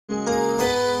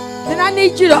then I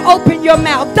need you to open your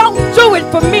mouth. Don't do it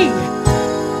for me.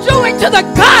 Do it to the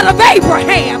God of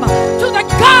Abraham, to the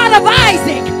God of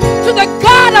Isaac, to the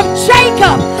God of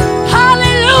Jacob.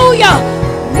 Hallelujah.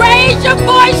 Raise your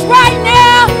voice right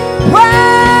now.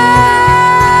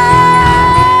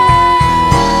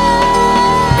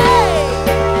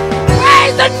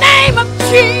 Praise the name of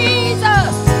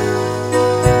Jesus.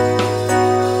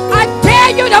 I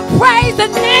dare you to praise the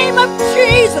name of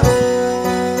Jesus.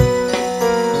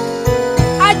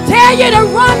 I dare you to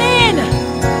run in.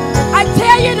 I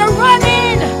tell you to run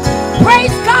in.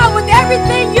 Praise God with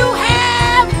everything you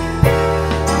have.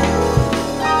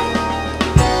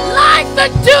 Like the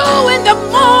dew in the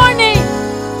morning,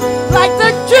 like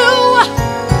the dew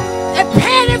that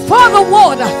panted for the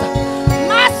water.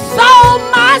 My soul,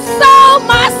 my soul,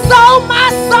 my soul, my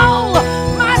soul,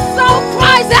 my soul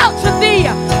cries out to thee.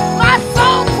 My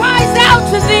soul cries out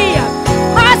to thee.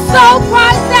 My soul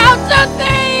cries out to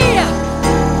thee.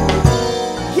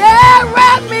 Yeah,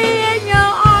 wrap me in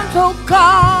your arms, oh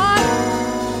God.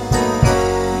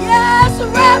 Yes,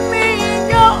 wrap me in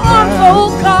your arms, oh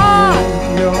God.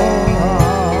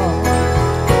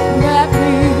 Wrap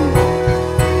me.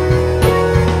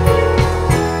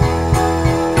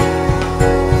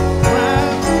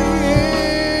 Wrap me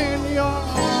in your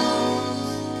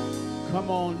arms. Come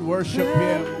on, worship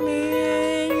Him.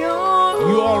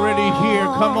 You already here.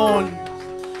 Come on.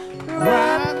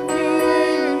 Wrap me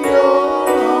in your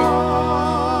arms.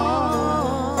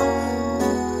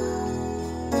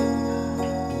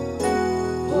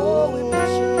 Oh,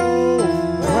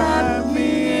 wrap me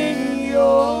in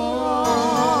your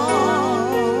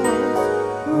arms.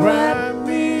 Wrap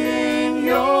me in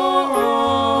your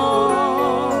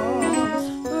arms.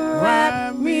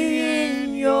 Wrap me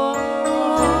in your arms.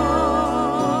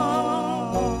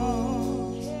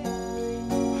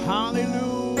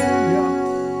 Hallelujah.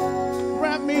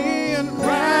 Wrap me in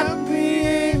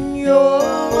your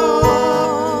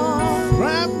arms.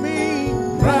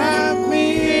 Wrap me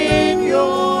in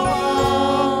your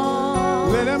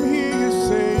arms. Let them hear you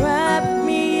say, Wrap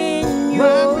me in your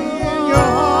wrap me in your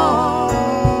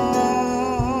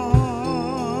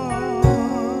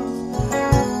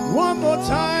arms. One more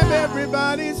time,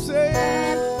 everybody say,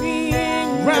 wrap me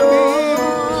in your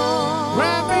arms.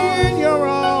 Wrap me in your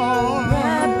arms.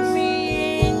 Wrap me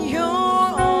in your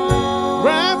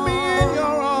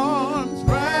arms.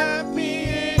 Wrap me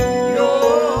in your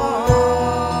arms.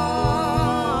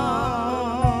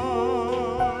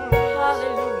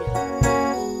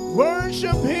 Hallelujah.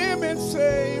 Worship Him and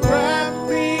say, wrap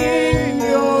me in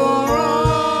your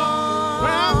arms.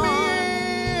 Wrap me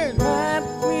in. Wrap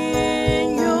me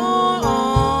in your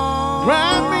arms.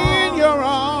 Wrap me in your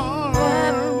arms.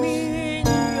 Wrap me in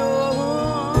your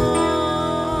arms.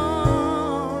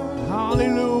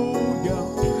 Hallelujah.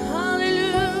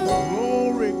 Hallelujah.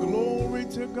 Glory, glory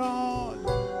to God.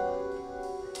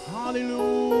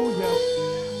 Hallelujah.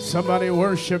 Somebody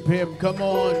worship Him. Come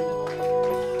on.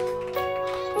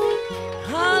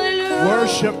 Hallelujah.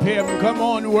 Worship Him. Come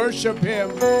on, worship Him.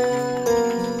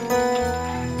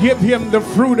 Give Him the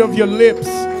fruit of your lips.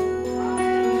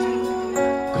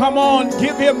 Come on,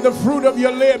 give Him the fruit of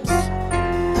your lips.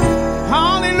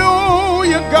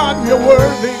 Hallelujah, God, you're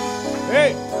worthy.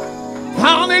 Hey.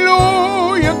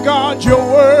 Hallelujah, God, you're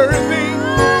worthy.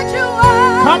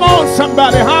 Come on,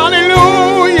 somebody.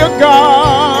 Hallelujah,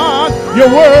 God, you're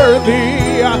worthy.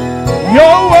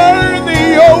 You're worthy,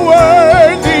 you're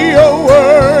worthy, you're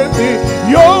worthy.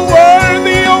 You're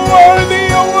worthy, you're worthy,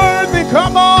 you're worthy.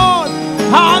 Come on.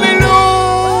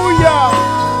 Hallelujah.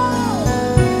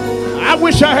 I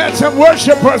wish I had some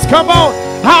worshipers. Come on.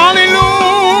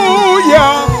 Hallelujah.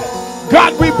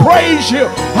 God, we praise you.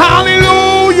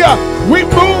 Hallelujah. We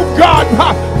move, God.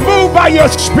 Move by your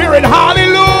spirit.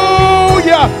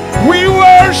 Hallelujah. We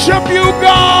worship you,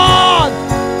 God.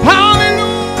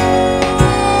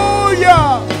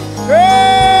 Hallelujah.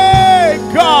 Hey,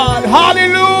 God.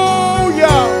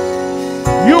 Hallelujah.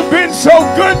 You've been so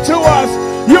good to us.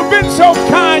 You've been so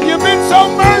kind. You've been so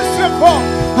merciful.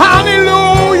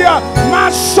 Hallelujah.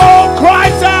 My soul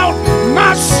cries out.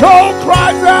 My soul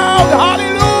cries out.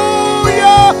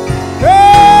 Hallelujah.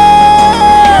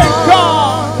 Hey,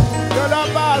 God.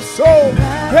 My soul.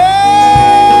 Hey,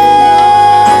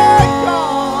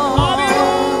 God.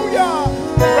 Hallelujah.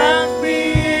 Wrap me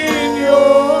in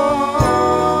your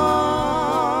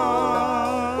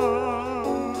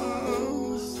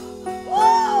arms.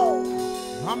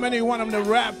 How many want them to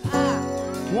wrap?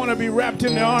 Want to be wrapped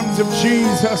in the arms of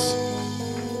Jesus?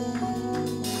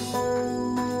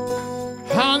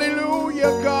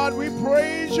 Hallelujah, God, we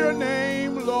praise your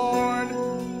name, Lord.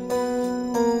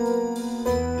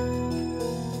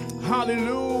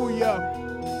 Hallelujah.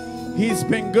 Hallelujah. He's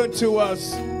been good to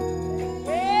us.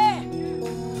 Yeah.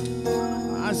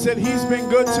 I said he's been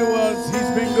good to us. He's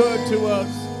been good to us.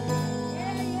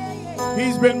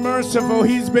 He's been merciful.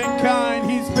 He's been kind.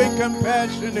 He's been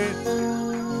compassionate.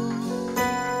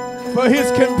 For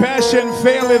his compassion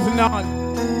faileth not.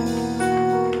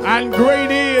 And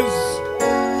great is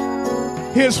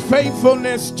his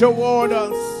faithfulness toward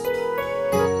us.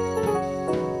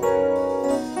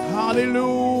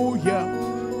 Hallelujah.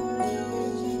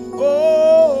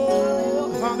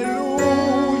 Oh, hallelujah.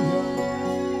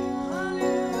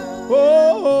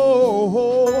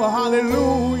 Oh,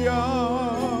 hallelujah.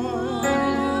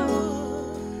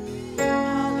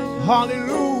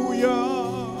 Hallelujah.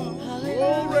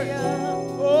 Glory.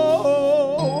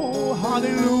 Oh,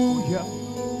 hallelujah.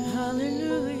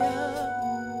 Hallelujah.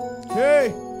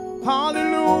 Hey,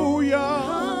 hallelujah.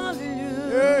 Hallelujah.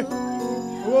 Hey.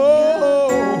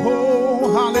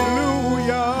 Oh, hallelujah.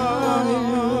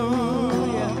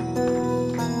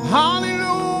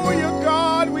 Hallelujah,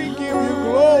 God, we give you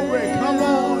glory. Come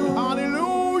on,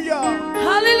 hallelujah.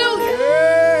 Hallelujah.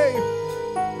 Hey,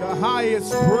 the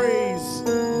highest praise.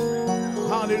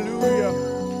 Hallelujah.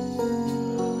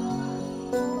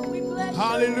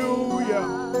 Hallelujah.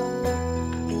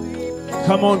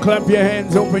 Come on, clap your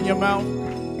hands, open your mouth.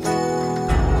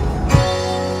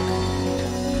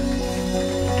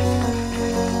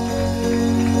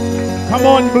 Come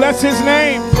on, bless his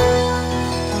name.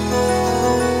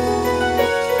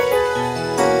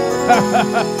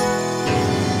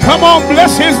 Come on,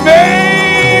 bless his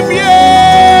name.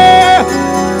 Yeah.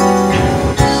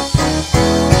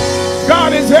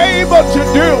 God is able to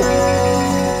do.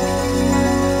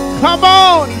 Come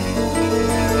on.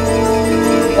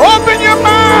 Open your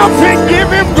mouth and give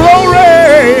him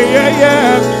glory. Yeah,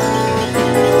 yeah.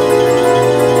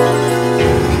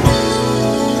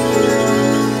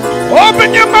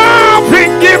 Open your mouth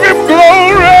and give him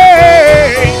glory.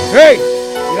 Hey.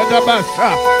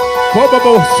 Open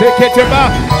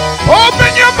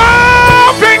your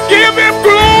mouth and give him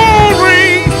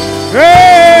glory.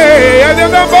 Hey.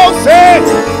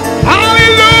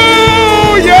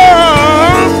 Hallelujah.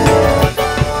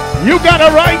 You got a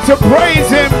right to praise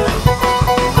him.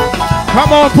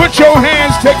 Come on, put your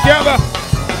hands together.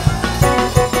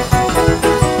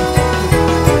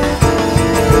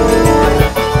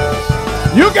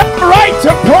 You got a right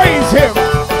to praise him.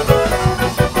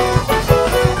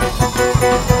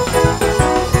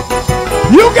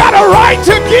 You got a right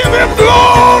to give him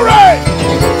glory.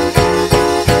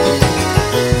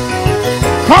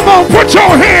 Come on, put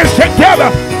your hands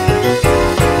together.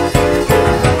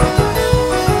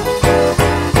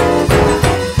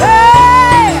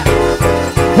 Hey!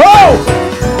 Oh!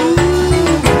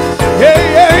 Yeah,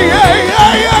 yeah, yeah,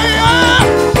 yeah, yeah, yeah.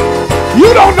 You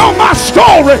don't know my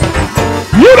story.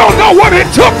 You don't know what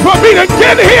it took for me to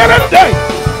get here today.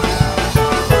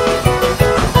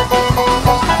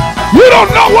 You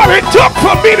don't know what it took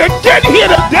for me to get here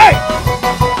today.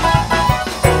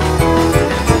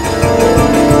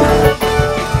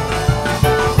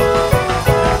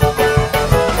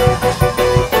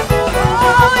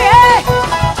 Oh, yeah!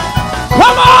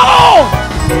 Come on!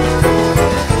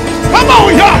 Come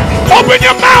on, y'all. Open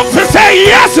your mouth and say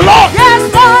yes, Lord. Yes,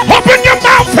 Lord! Open your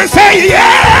mouth and say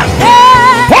yes.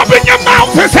 Yeah! Open your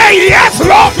mouth and say yes,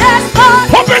 Lord. Yes,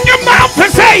 Lord! Open your mouth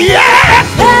and say yes.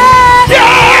 Yeah!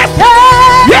 Yes.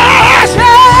 Yeah! Yes.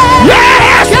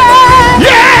 Yes.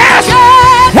 Yes.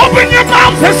 Open your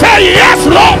mouth and say yes,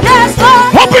 Lord. Yes,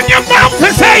 Lord! Open your mouth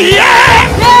and say yes.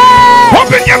 Yeah!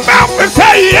 Open your mouth and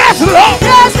say yes, Lord.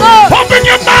 Yes, Lord! Open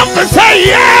your mouth and say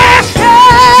yes.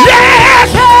 Yeah!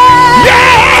 Yes.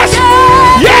 Yes.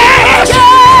 Yes.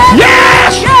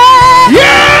 Yes.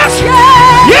 Yes.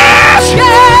 Yes.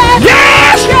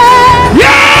 Yes.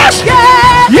 Yes.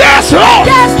 Yes, Lord.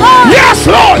 Yes, Lord! Yes,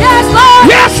 Lord. Yes,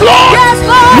 Lord! Yes, Lord.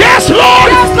 Yes, Lord! Yes,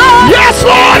 Lord. Yes, Lord! Yes,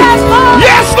 Lord.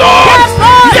 Yes, Lord!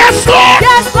 Yes, Lord.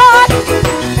 Yes, Lord!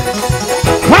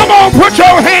 Come on, put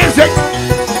your hands in.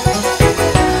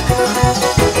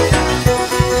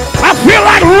 I feel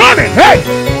like running. Hey.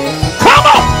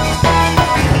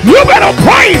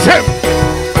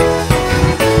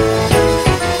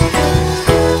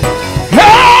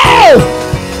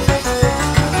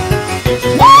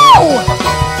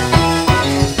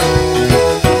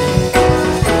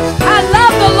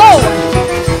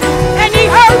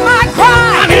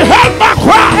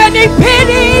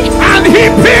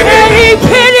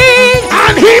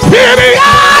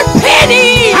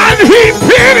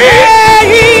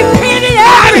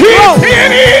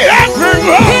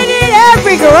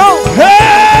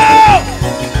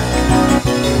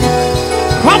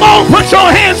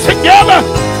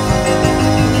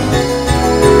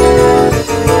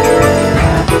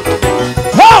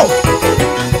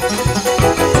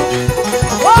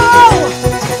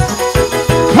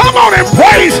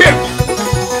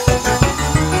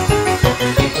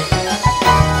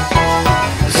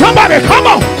 Somebody, come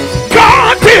on.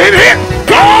 God did it.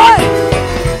 God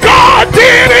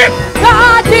did it.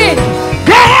 God did it.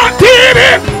 God did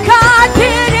it. God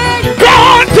did it.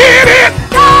 God did it.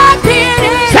 God did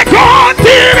it. Say God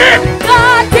did it.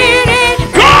 God did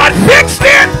it. God fixed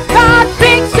it. God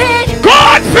fixed it.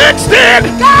 God fixed it.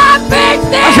 God fixed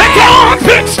it. I said God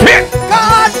fixed it.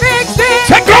 God fixed it.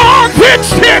 Say God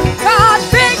fixed it. God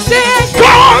fixed it.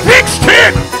 God fixed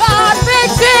it. God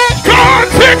fixed it. God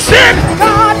fixed it.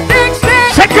 God fixed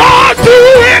it. Say God do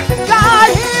it. God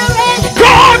heal it.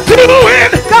 God do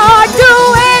it. God do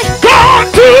it. God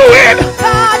do it.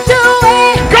 God do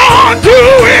it. God do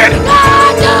it.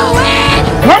 God do it.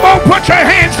 Come on, put your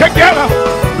hands together.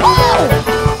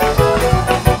 Woo!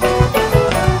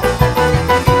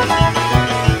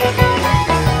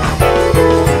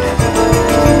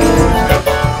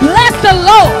 Bless the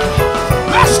Lord.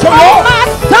 Bless the Oh, Lord. my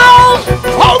soul,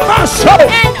 Oh, my soul.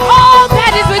 and all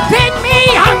that is within me.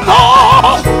 And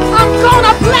all. I'm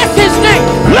gonna bless his name.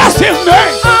 Bless his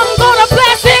name. I'm gonna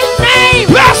bless his name.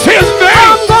 Bless his name.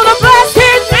 I'm gonna bless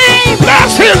his name.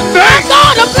 Bless his I'm name.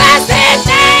 gonna bless his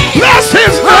name. Bless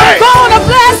his I'm name. gonna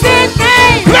bless his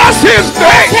name. Bless his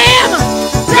Bless name. him.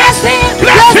 Bless him.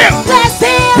 Bless him. Bless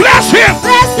him. Bless him.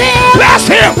 Bless him. Bless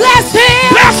him. Bless him.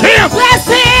 Bless him. Bless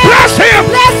him. Bless him.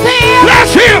 Bless him.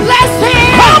 Bless him. Bless him.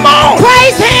 Come on.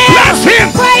 Praise him. Bless him.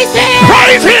 Praise him.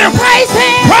 Praise him. Praise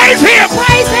him. Praise him.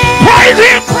 Praise him. Praise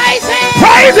him. Praise him.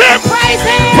 Praise him. Praise him.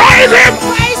 Praise him.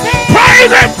 Praise him.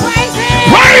 Praise him. Praise him.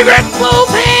 Praise him.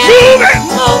 Move him. Move it.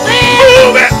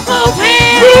 Move him. Move it.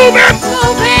 Move him. Move it. Move him.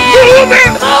 Move it. Move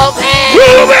him.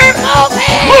 Move it. Move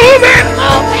him. Move it.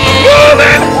 Move him. Move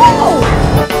it. Woo.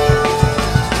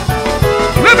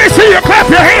 Let me see you clap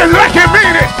your hands like you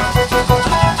mean it.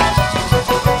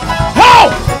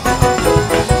 Oh!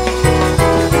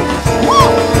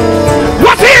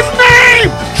 What's his name?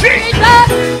 Jesus.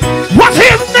 What's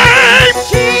his name?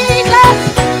 Jesus.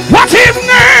 What's his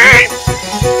name?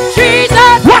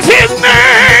 Jesus. What's his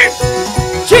name?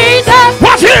 Jesus.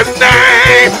 What's his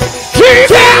name? Jesus.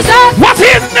 Jesus. What's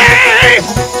his name?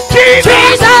 Jesus.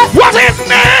 Jesus. What's his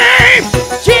name?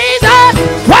 Jesus.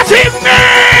 What's his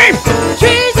name?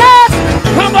 Jesus.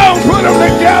 Come on, put them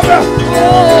together.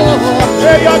 Oh.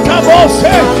 Hey, y'all come on,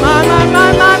 say. My.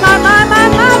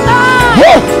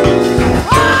 Woo!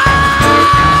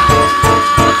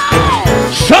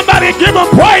 Somebody give him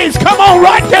praise. Come on,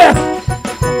 right there.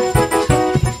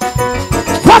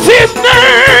 What's his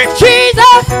name?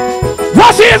 Jesus.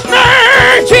 What's his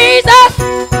name? Jesus.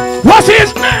 What's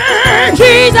his name?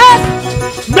 Jesus.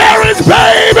 Mary's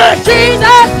baby.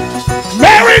 Jesus.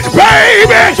 Mary's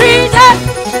baby. Jesus.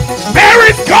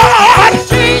 Mary's God.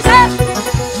 Jesus.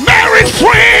 Mary's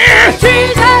friend.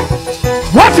 Jesus.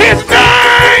 What's his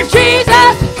name?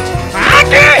 Jesus. I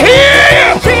can hear you.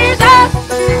 Jesus.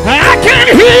 I can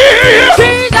hear you.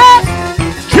 Jesus.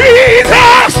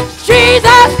 Jesus.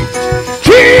 Jesus.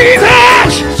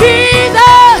 Jesus.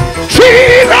 Jesus.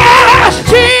 Jesus.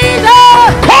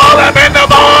 Jesus. Call him in the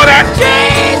morning.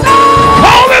 Jesus.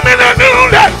 Call him in the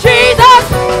noonday. Jesus.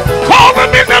 Call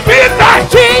him in the midnight.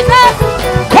 Jesus.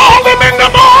 Call him in the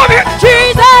morning.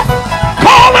 Jesus.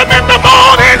 Call him in the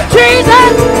morning.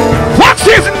 Jesus. What's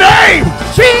his name?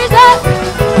 Jesus.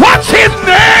 What's his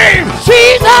name?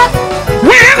 Jesus.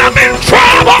 When I'm in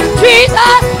trouble.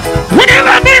 Jesus. When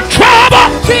I'm in trouble.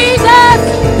 Jesus.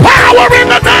 Power in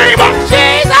the name of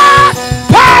Jesus.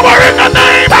 power in the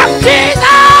name of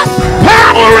Jesus.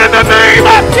 power in the name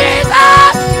of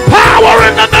Jesus. power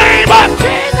in the name of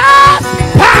Jesus.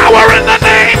 power in the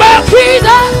name of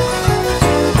Jesus.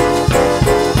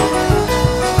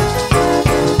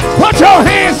 Put your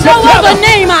hands No together. other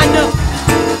name I know.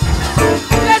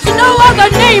 There's no other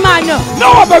name I know. No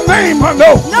other name I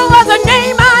know. No other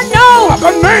name I know. No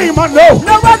other name I know.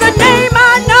 No other name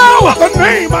I No know. other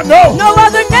name I know. No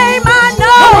other name I No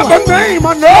know. other name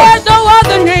I know. There's no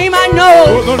other name I No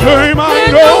know. other name I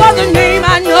There's know. no other name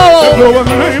I know. No other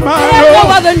name I There's no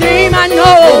know. other name I No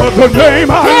know. other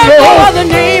name I There's no know. other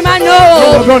name I No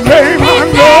know. other name I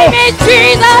His know. name is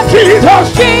Jesus. Jesus.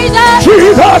 Jesus.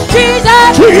 Jesus. Jesus.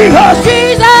 Jesus. Jesus.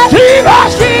 Jesus.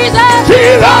 Jesus. Jesus.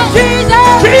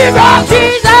 Jesus. Jesus.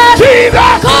 Jesus.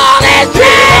 Jesus. Call his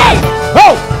name.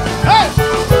 Oh. Hey.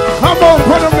 Come on,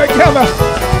 put them together.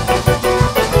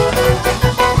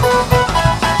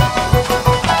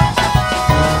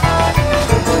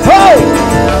 Oh.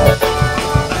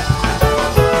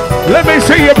 Let me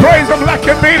see you praise him like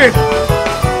you mean it.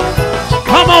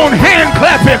 Come on, hand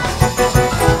clapping,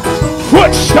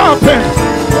 foot stomping,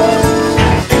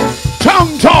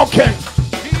 tongue talking,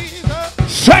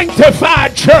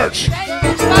 sanctified church.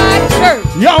 Sanctified church.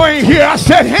 Y'all ain't here. I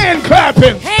said hand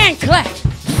clapping, Hand clap.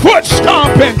 foot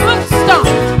stomping,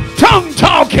 tongue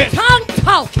talking,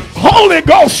 Holy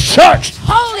Ghost church,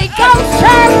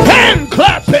 hand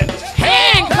clapping,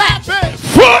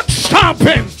 foot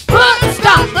stomping,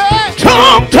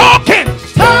 tongue talking,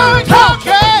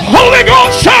 Holy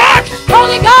Ghost church.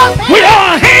 We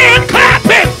are hand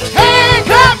clapping,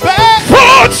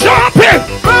 foot stomping,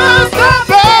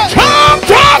 tongue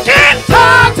talking,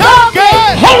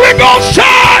 Holy Ghost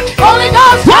church.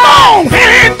 Come on,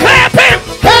 hand clapping,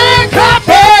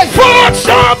 foot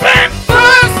stomping,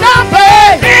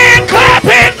 hand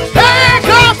clapping,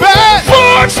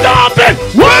 foot stomping.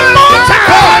 One more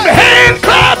time, hand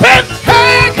clapping,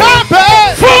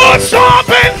 foot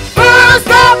stomping,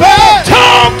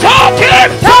 tongue talking,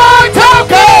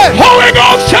 Holy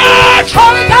Ghost church.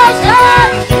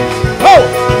 Oh.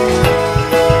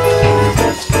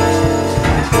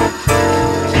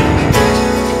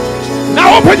 Now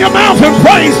open your mouth and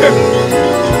praise him.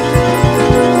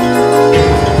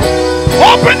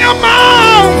 Open your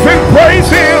mouth and praise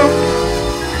him.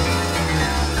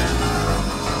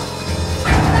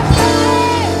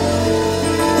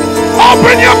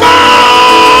 Open your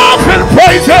mouth and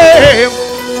praise him.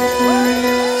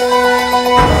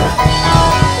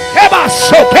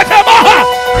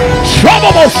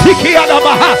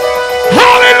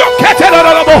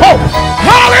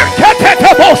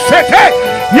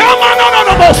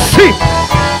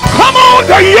 Come on,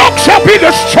 the yoke shall be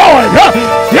destroyed.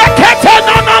 The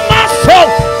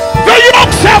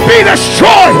yoke shall be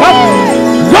destroyed.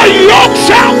 The yoke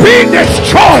shall be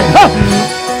destroyed.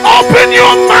 Open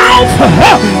your mouth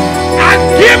and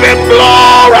give him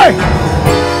glory.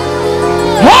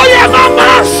 Oh yeah,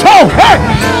 my soul.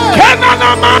 Can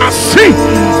I see?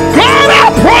 God, I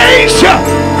praise you.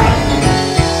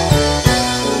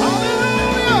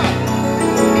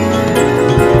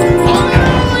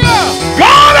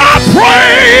 God, I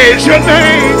praise your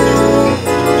name.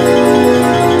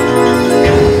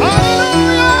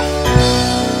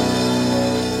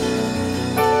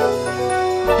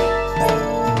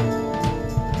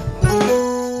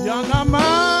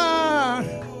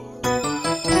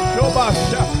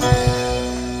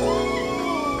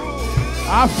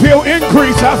 I feel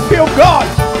increase. I feel God.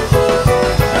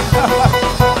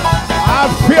 I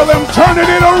feel him turning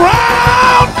it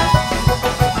around.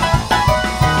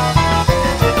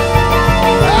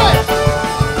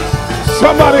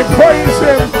 Somebody praise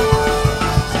him.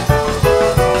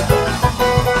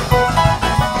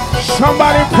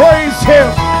 Somebody praise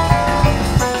him.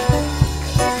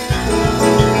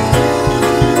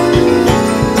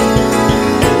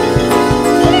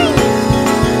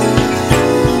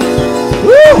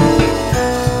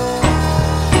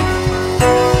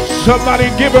 Somebody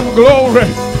give him glory.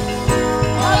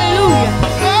 Hallelujah.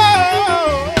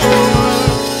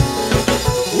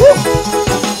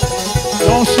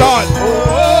 Don't start.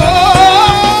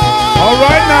 All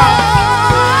right now.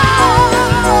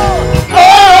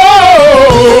 Oh.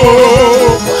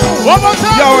 One more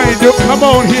time. Y'all ain't do. Come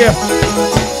on here.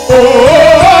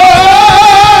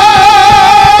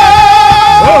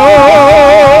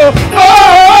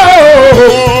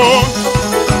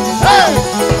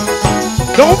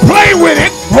 Don't play with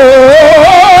it.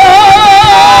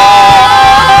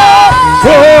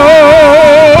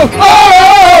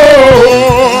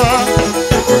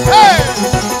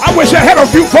 I wish I had a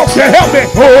few folks to help me.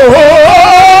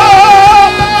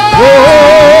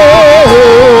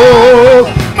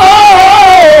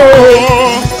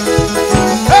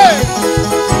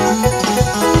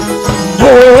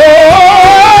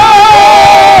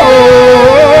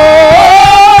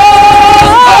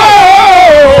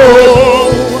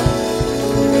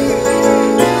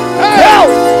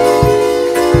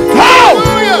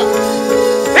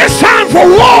 For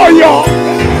war, y'all.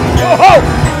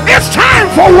 It's time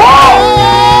for war.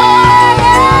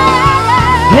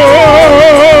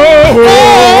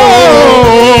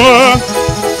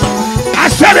 I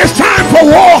said it's time for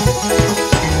war.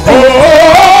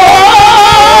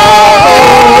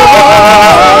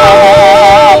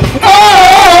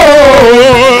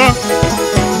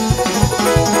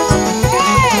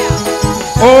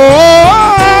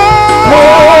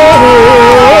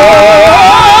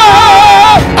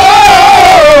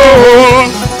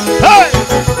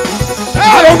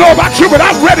 About you, but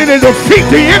I'm ready to defeat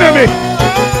the enemy.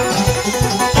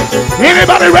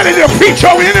 Anybody ready to defeat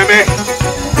your enemy?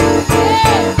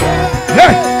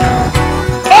 Yeah.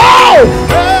 Oh!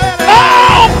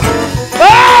 Oh!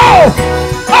 Oh!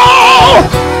 Oh!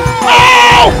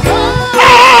 Oh!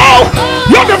 Oh!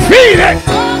 You're defeated.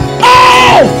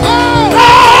 Oh!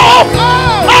 Oh!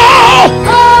 Oh!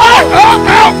 Oh!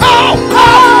 Oh!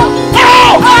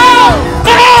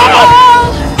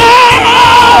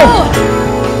 Oh!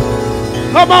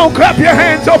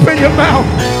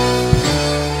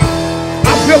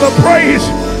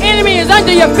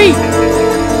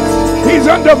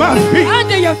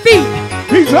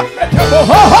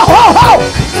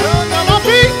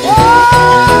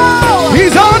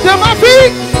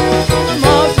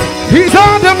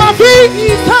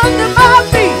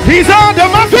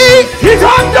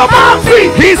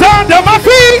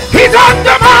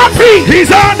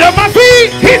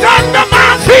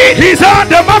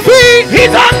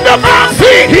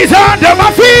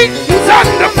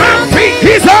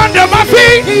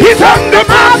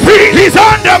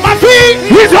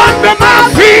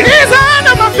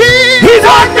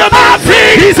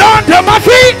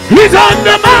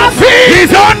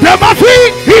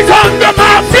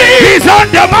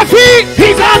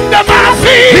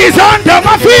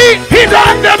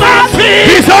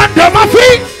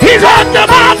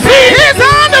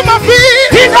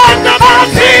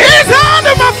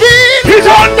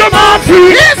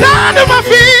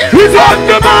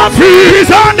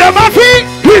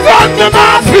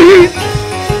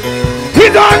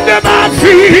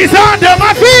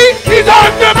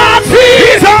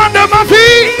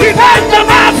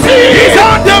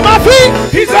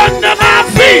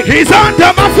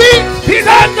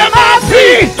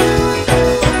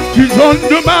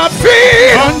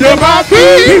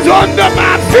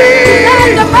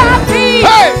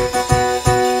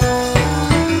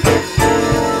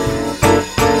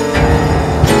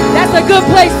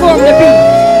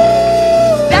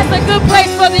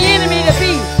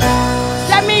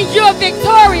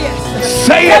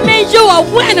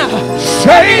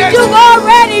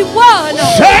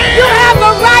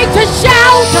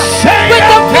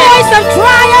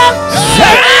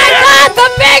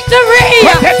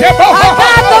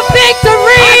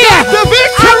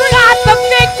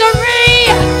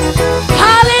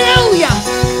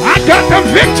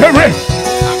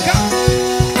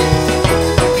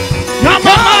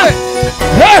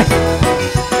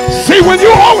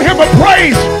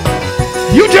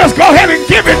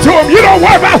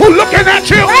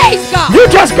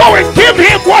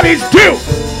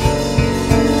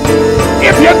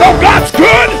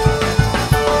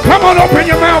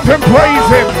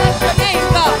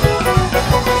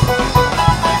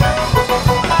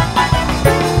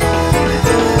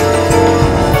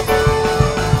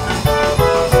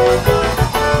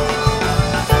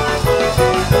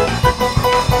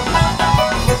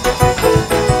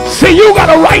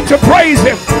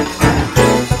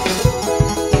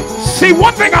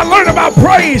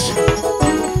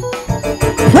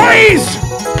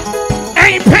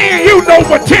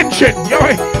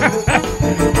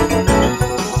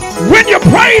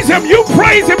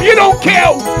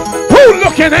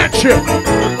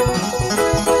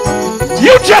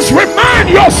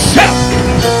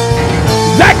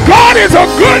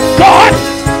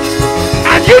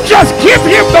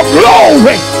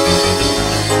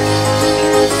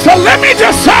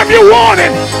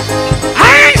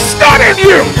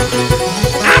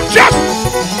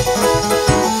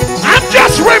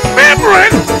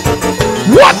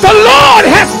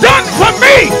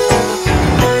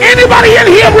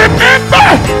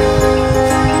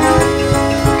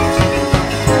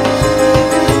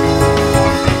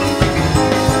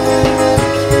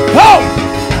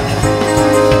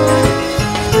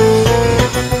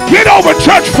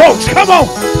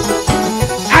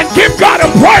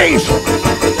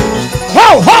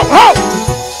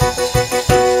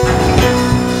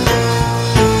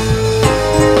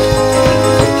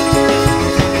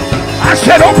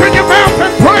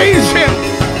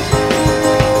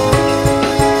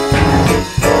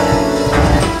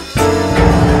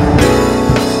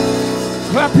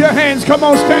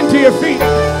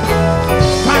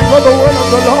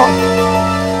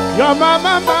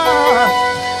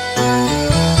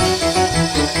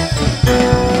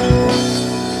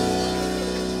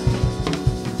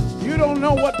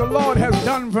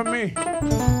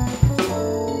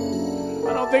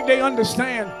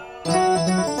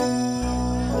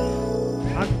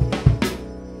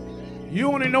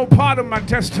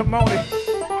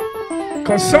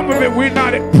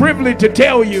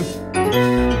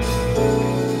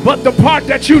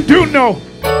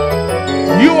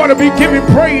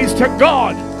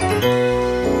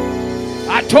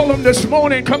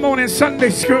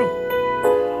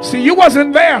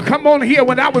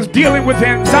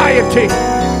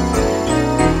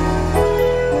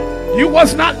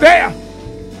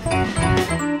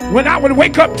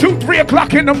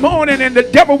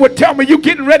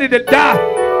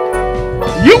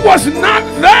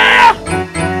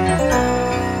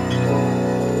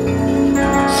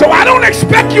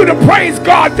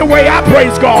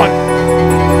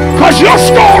 Because your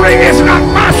story is not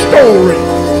my story.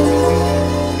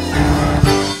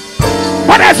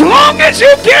 But as long as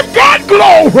you give God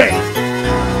glory,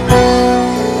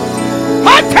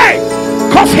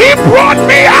 because he brought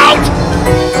me out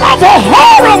of a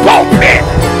horrible pit.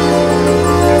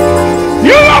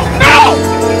 You don't know.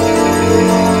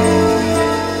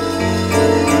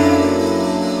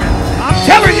 I'm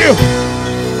telling you.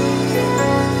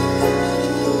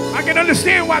 I can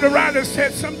understand why the writer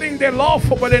said some things they're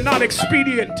lawful, but they're not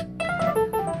expedient.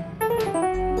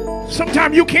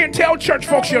 Sometimes you can't tell church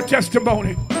folks your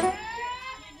testimony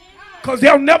because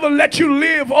they'll never let you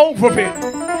live over it.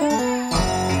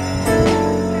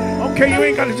 Okay, you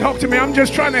ain't got to talk to me. I'm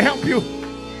just trying to help you.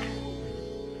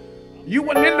 You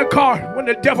weren't in the car when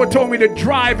the devil told me to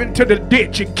drive into the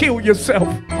ditch and kill yourself.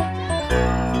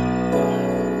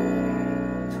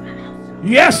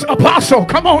 Yes, apostle,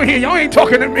 come on here. Y'all ain't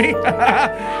talking to me.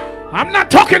 I'm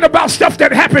not talking about stuff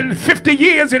that happened 50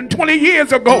 years and 20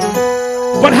 years ago.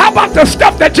 But how about the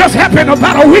stuff that just happened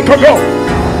about a week ago?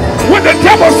 When the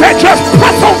devil said, just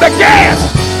press on the gas.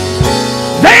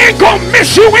 They ain't gonna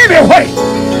miss you anyway.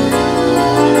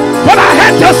 But I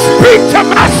had to speak to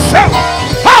myself.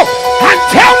 Oh, and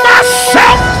tell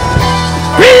myself,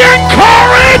 be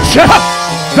encouraged.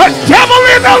 The devil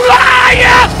is a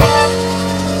liar.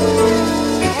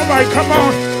 All right, come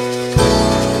on.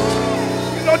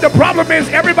 You know, the problem is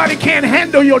everybody can't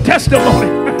handle your testimony.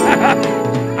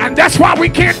 And that's why we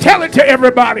can't tell it to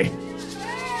everybody.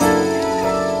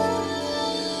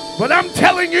 But I'm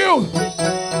telling you,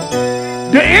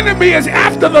 the enemy is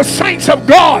after the saints of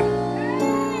God.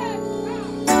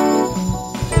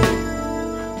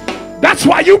 That's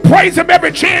why you praise him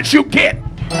every chance you get.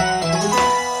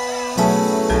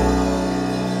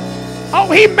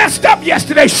 Oh, he messed up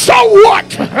yesterday. So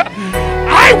what?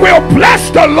 I will bless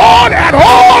the Lord at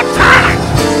all times.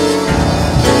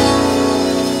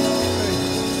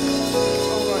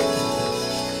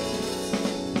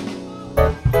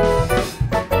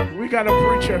 We got a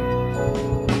preacher.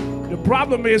 The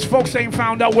problem is folks ain't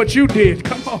found out what you did.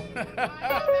 Come on.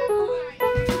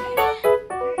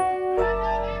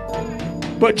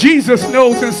 But Jesus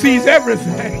knows and sees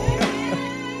everything.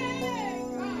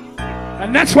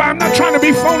 And that's why I'm not trying to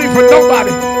be phony for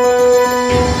nobody.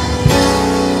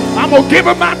 I'm going to give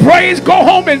him my praise, go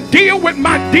home and deal with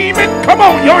my demon. Come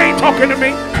on, you ain't talking to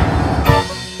me.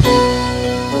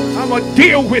 I'm going to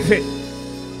deal with it.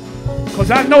 Because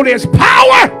I know there's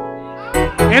power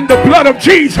in the blood of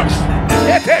Jesus.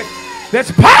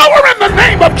 There's power in the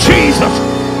name of Jesus.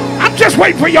 I'm just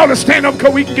waiting for y'all to stand up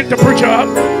because we can get the preacher up.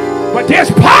 But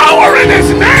there's power in his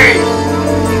name.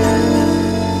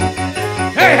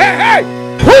 Hey, hey, hey.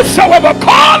 Whosoever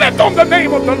calleth on the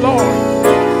name of the Lord.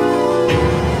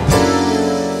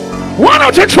 Why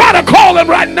don't you try to call him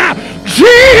right now? Jesus.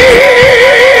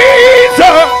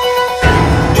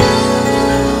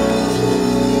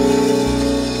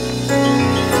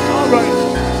 All right.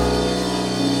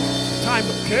 Time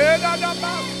to get out of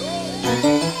my soul.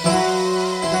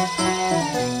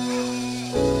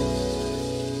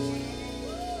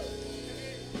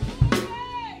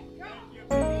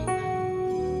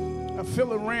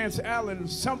 Philip Rance Allen,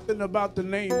 something about the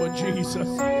name of Jesus.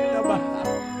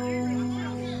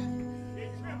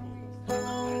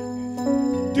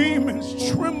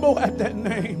 Demons tremble at that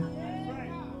name.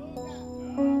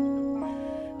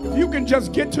 If you can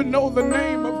just get to know the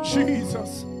name of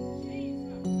Jesus,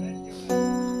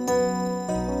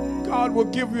 God will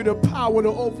give you the power to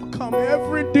overcome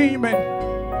every demon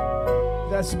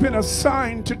that's been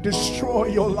assigned to destroy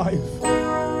your life.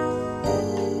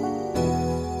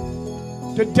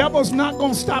 The devil's not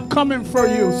going to stop coming for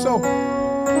you. So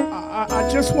I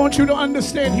just want you to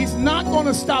understand, he's not going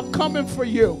to stop coming for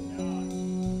you.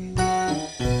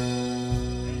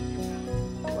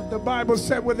 But the Bible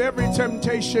said with every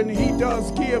temptation, he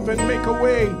does give and make a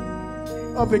way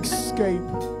of escape.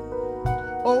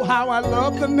 Oh, how I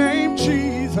love the name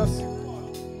Jesus.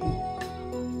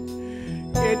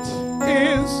 It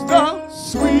is the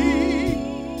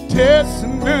sweetest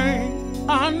name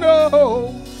I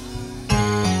know.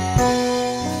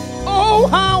 Oh,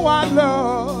 how I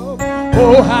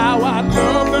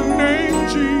love the name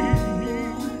Jesus.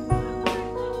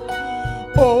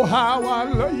 Oh, how I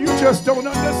love, you just don't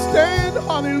understand,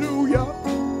 hallelujah.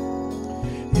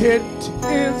 It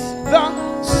is the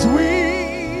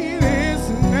sweetest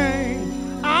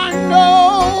name I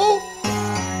know.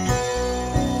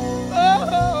 Oh,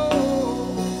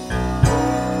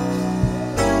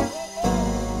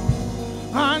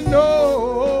 I know.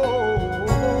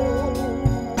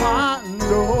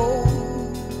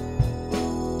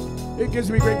 It gives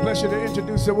me great pleasure to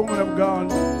introduce a woman of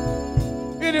God.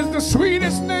 It is the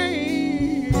sweetest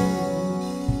name.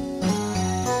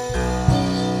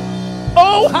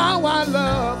 Oh, how I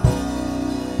love.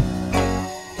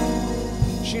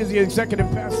 She is the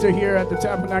executive pastor here at the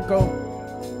Tabernacle.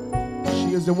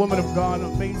 She is a woman of God,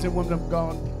 an amazing woman of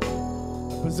God.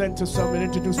 I present to some and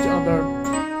introduce to other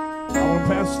our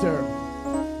pastor,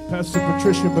 Pastor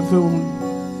Patricia Bethune.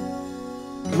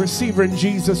 Receive her in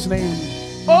Jesus' name.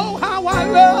 Oh, how I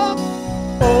love.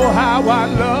 Oh, how I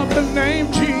love the name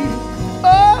Jesus.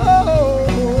 Oh,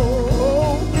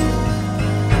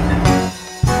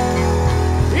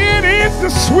 it is the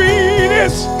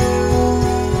sweetest.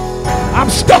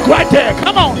 I'm stuck right there.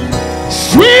 Come on.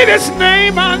 Sweetest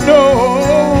name I know.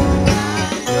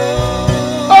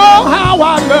 Oh, how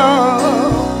I love.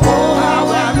 Oh, how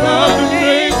I love the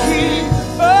name Jesus.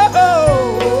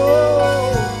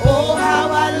 Oh,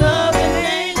 how I love the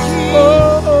name Jesus.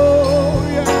 Oh,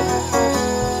 yeah.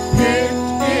 It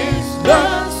is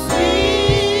the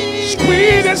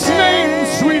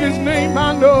sweetest name I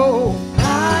know. I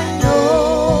know.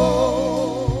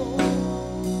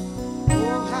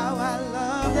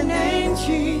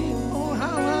 Jesus. Oh,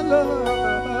 how I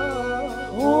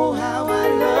love. Oh, how I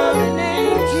love the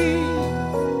name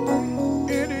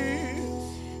Jesus. It is.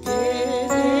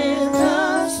 It is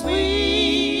the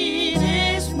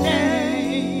sweetest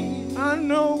name. I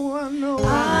know.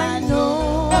 I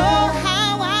know. Oh,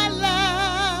 how I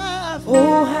love.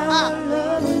 Oh, how I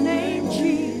love the name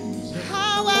Jesus.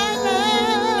 How I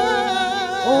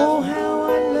love. Oh, how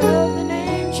I love the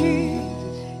name Jesus.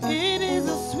 It is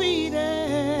the sweetest.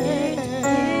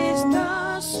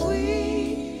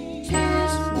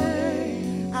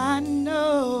 I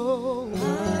know.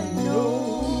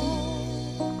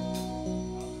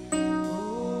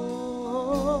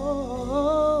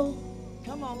 Oh,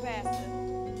 Come on, Pastor.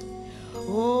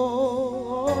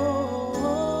 oh,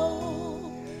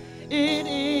 it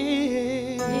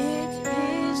is. It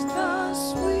is the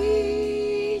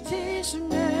sweetest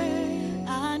name.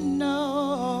 I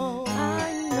know.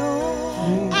 I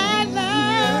know. I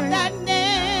love that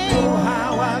name. Oh,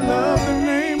 how I love the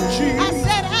name Jesus. I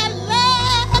said I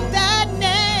love that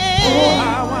name. Oh,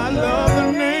 how I love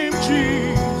the name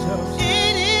Jesus.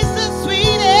 It is the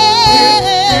sweetest. It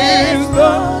is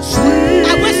the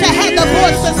sweetest. I wish I had the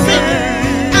voice to sing it.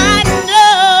 I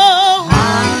know.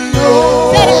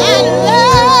 Said I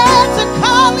love to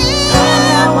call it.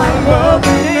 How I love the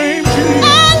name Jesus. I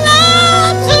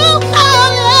love to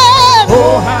call it.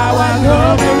 Oh, how I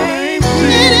love the name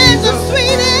Jesus. It is the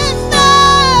sweetest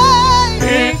name.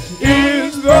 It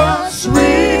is the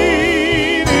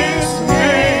sweetest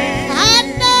name. I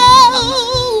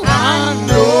know. I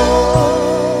know.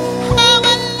 How I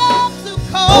love to Oh,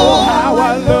 call. how I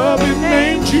love the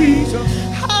name Jesus.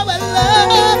 How I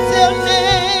love your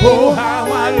name. Oh, how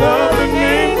I love the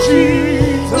name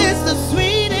Jesus. It's the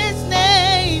sweetest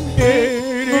name.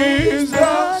 It is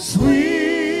the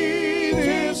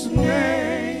sweetest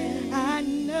name. I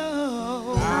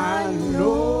know. I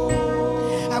know.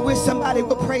 I wish somebody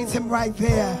would praise him right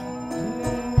there.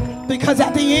 Because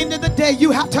at the end of the day,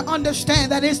 you have to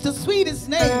understand that it's the sweetest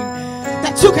name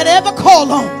that you could ever call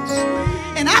on.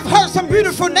 And I've heard some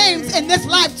beautiful names in this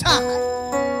lifetime.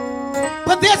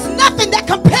 But there's nothing that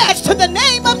compares to the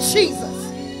name of Jesus.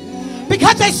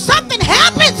 Because there's something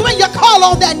happens when you call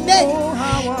on that name.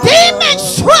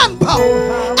 Demons tremble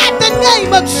at the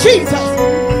name of Jesus.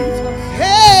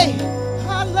 Hey,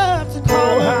 I love to Oh,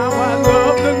 call him. how I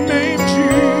love the name It's the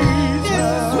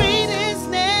Jesus. sweetest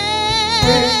It name.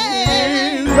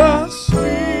 is the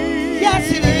sweetest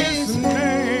Yes, it is.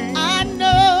 name. I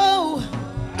know.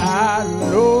 I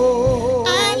know.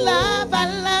 I love.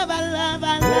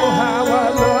 Oh, how I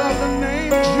love the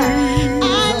name Jesus. I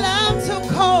love to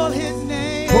call his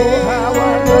name. Oh, how I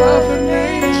love the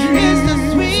name It's Jesus. the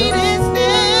sweetest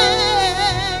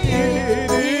name.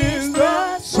 It is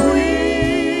the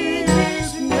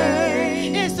sweetest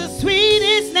name. It's the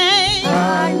sweetest name. I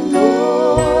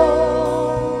know.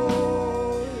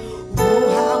 Oh,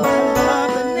 how I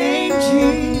love the name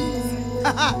Jesus.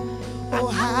 Oh,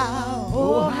 how.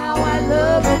 Oh, how I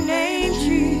love the name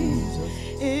Jesus.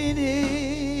 It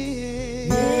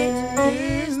is. It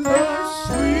is the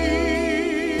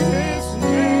sweetest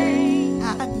name. I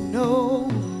know.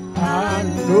 I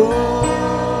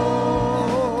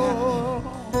know.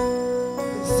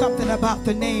 There's something about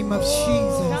the name of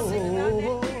Jesus.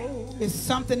 It's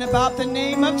something about the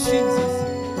name of Jesus.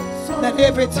 That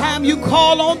every time you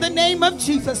call on the name of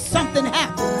Jesus, something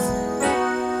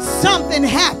happens. Something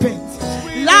happens.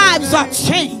 Lives are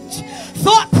changed.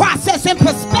 Thought process and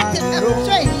perspective have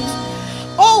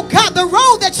changed. Oh God, the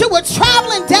road that you were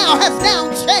traveling down has now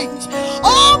changed.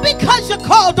 All because you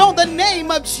called on the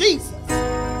name of Jesus.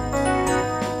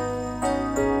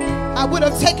 I would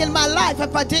have taken my life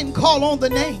if I didn't call on the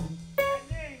name.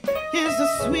 It's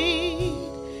the sweetest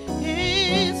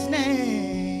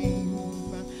name.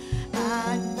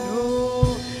 I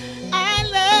know. I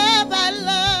love,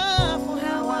 oh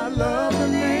how I love the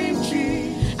name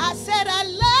Jesus. I said I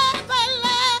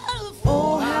love,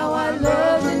 oh how I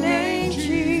love the name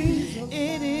Jesus.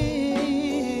 It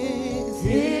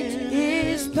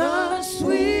is the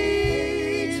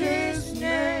sweetest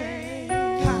name.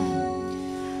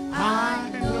 I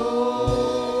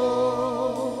know.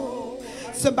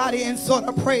 Somebody in sort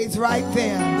of praise right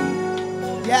there.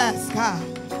 Yes, God.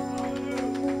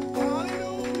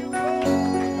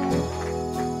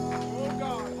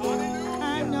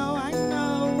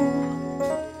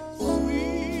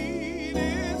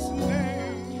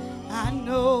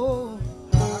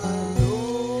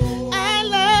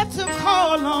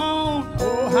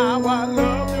 How I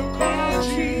love to call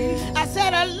Jesus. I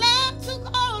said I love to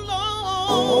call on.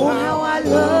 Oh, how I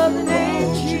love the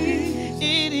name Jesus.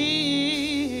 It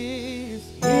is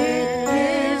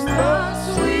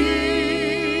the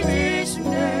sweetest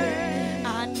name.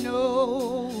 I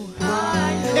know.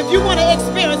 If you want to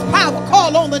experience power,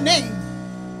 call on the name.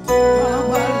 Oh,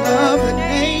 how I love the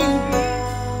name.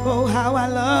 Oh, how I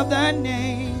love the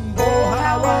name. Oh,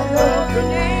 how I love the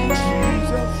name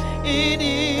Jesus. It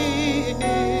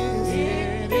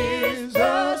is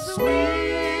the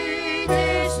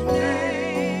sweetest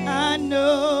name. I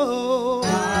know.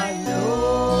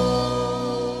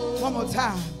 One more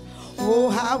time. Oh,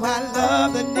 how I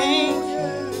love the name.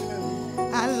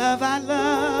 I love.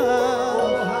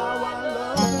 Oh, how I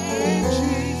love the name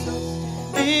Jesus.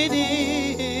 It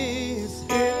is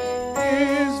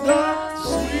the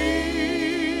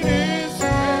sweetest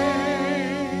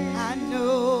name. I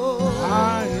know.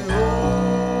 I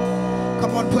know.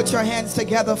 Come on, put your hands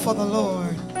together for the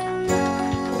Lord.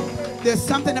 There's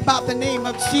something about the name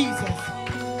of Jesus.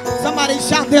 Somebody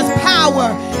shout, there's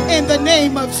power in the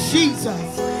name of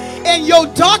Jesus. In your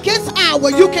darkest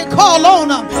hour, you can call on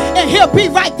him and he'll be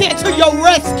right there to your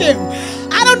rescue.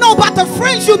 I don't know about the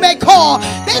friends you may call.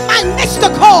 They might miss the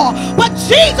call, but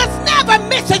Jesus never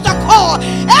misses a call.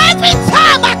 Every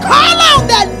time I call on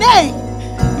that name,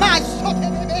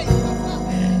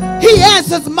 he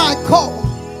answers my call.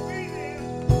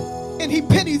 And he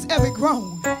pities every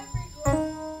groan.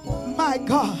 My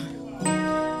God.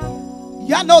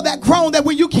 Y'all know that groan that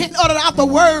when you can't utter out the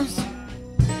words,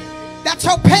 that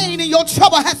your pain and your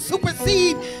trouble has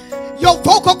superseded your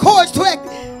vocal cords to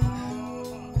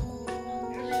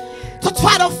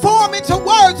try to form into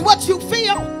words what you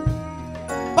feel.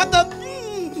 But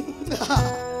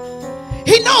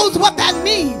he knows what that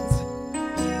means.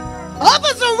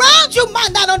 Others around you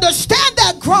might not understand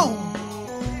that groan,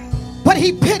 but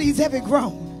he pities every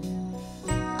groan.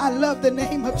 I love the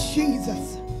name of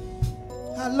Jesus.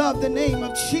 I love the name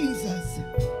of Jesus.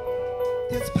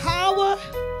 There's power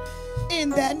in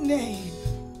that name.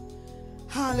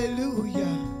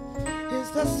 Hallelujah. It's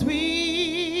the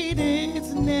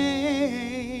sweetest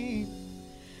name.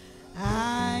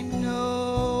 I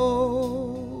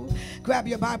know. Grab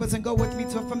your Bibles and go with me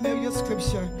to a familiar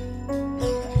scripture.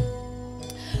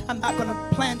 I'm not going to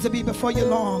plan to be before you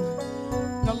long.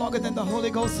 No longer than the Holy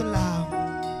Ghost allow.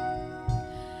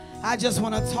 I just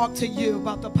want to talk to you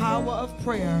about the power of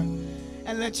prayer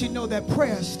and let you know that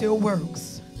prayer still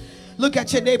works. Look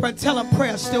at your neighbor and tell him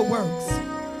prayer still works.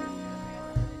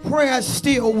 Prayer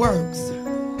still works.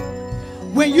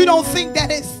 When you don't think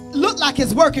that it look like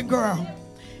it's working, girl,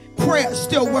 prayer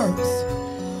still works.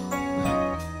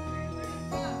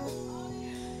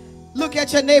 Look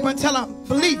at your neighbor and tell him,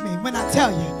 believe me when I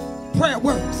tell you, prayer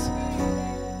works.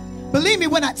 Believe me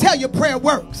when I tell you prayer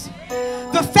works.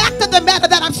 The fact of the matter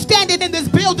that I'm standing in this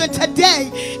building today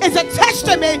is a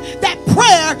testament that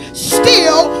prayer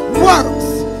still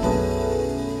works.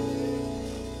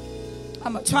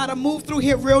 I'm going to try to move through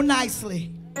here real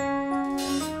nicely. But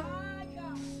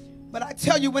I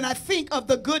tell you, when I think of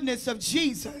the goodness of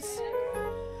Jesus,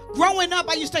 growing up,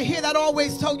 I used to hear that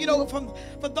always told,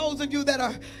 for those of you that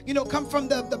are, come from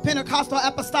the Pentecostal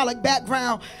apostolic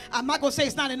background. I'm not going to say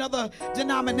it's not in other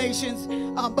denominations,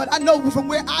 but I know from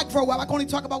where I grew up, I can only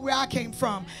talk about where I came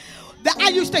from. That I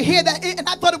used to hear that, and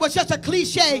I thought it was just a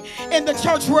cliche in the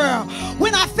church world.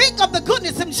 When I think of the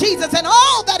goodness of Jesus and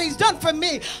all that he's done for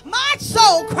me, my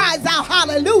soul cries out,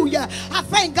 hallelujah. I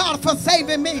thank God for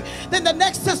saving me. Then the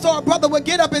next sister or brother would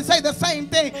get up and say the same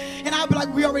thing, and I'd be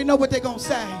like, we already know what they're going to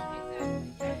say.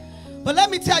 But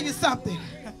let me tell you something.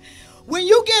 When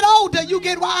you get older, you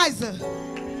get wiser.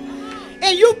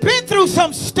 and you've been through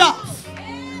some stuff.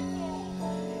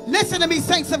 Listen to me,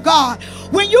 saints of God.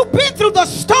 When you've been through the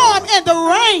storm and the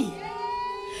rain,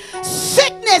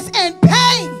 sickness and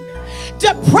pain,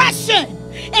 depression,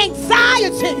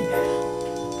 anxiety,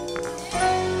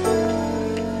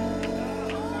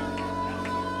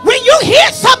 when you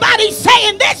hear somebody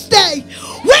saying this day,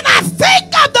 when I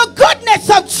think of the goodness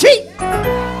of Jesus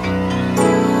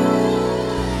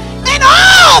and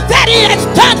all that he has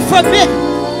done for me,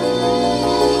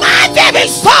 my very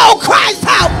soul cries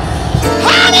out,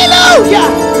 hallelujah,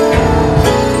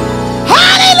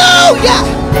 hallelujah,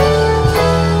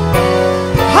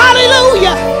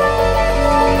 hallelujah.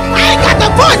 I ain't got the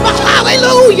voice, but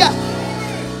hallelujah,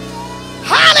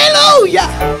 hallelujah,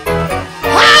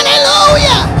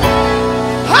 hallelujah,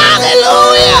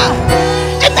 hallelujah.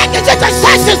 And make the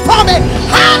intercessions for me,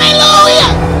 hallelujah.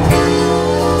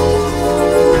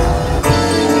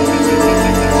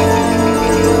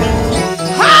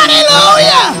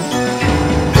 Hallelujah.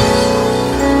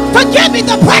 Forgive me,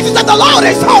 the presence of the Lord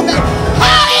is on me.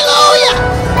 Hallelujah.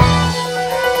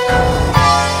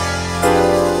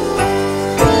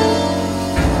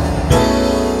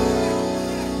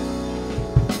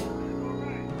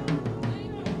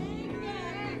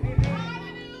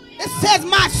 It says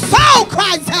my soul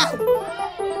cries out.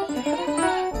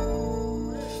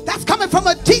 That's coming from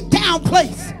a deep down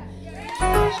place.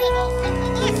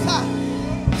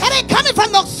 It ain't coming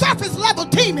from those surface level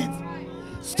demons,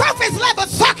 surface level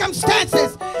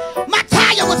circumstances. My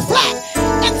tire was flat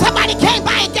and somebody came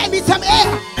by and gave me some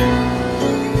air.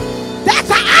 That's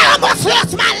how I almost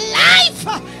lost my life.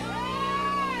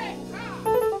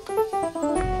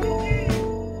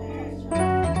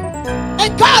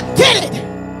 And God did it.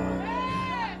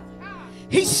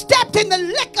 He stepped in the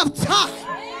lick of time.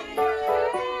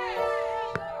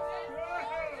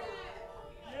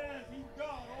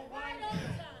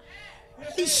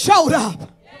 He showed up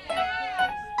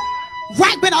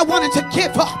right when I wanted to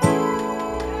give up,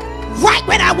 right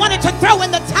when I wanted to throw in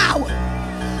the towel,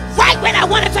 right when I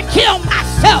wanted to kill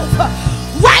myself,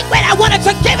 right when I wanted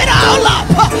to give it all up.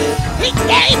 He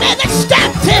came in and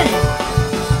stepped in.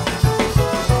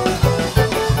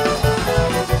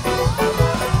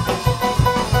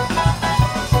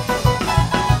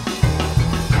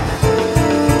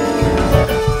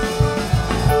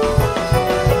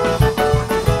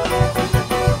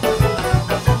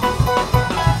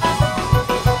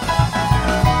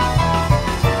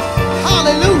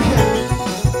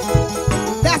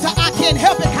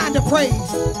 Praise.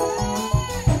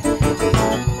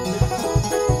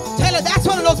 Taylor, that's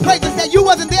one of those praises that you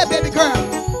wasn't there, baby girl.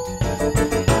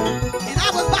 And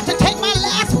I was about to take my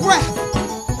last breath.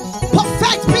 But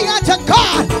thanks be unto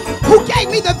God who gave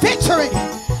me the victory.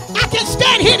 I can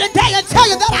stand here today and tell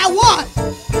you that I won.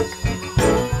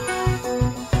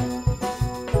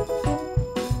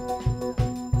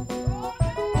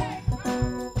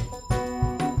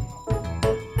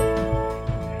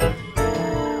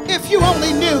 If you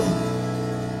only knew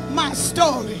my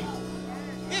story,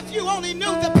 if you only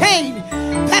knew the pain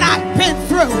that I've been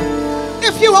through,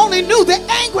 if you only knew the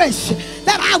anguish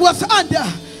that I was under,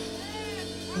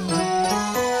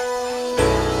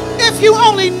 if you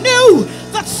only knew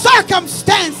the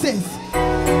circumstances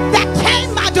that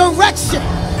came my direction,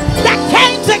 that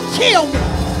came to kill me,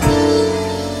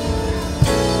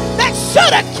 that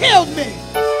should have killed me.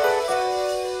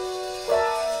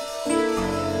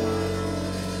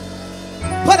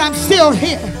 But I'm still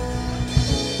here.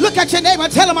 Look at your neighbor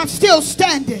and tell him I'm still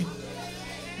standing.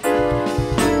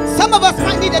 Some of us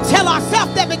might need to tell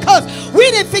ourselves that because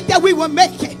we didn't think that we would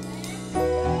make it.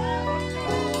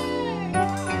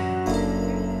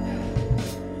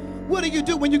 What do you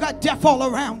do when you got death all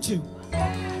around you?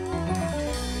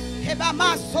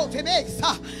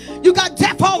 You got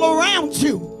death all around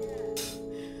you.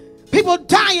 People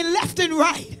dying left and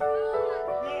right.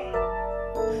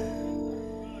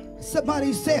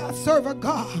 Somebody say, I serve a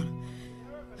God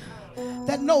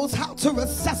that knows how to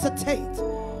resuscitate.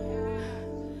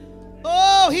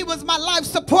 Oh, he was my life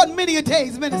support many a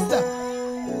days, minister.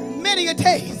 Many a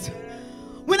days.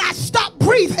 When I stopped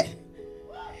breathing,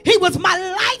 he was my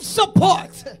life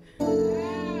support.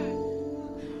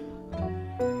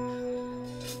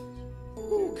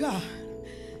 Oh, God.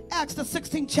 Acts the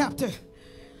 16th chapter,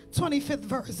 25th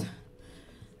verse.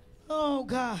 Oh,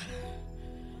 God.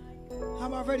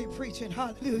 I'm already preaching.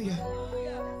 Hallelujah.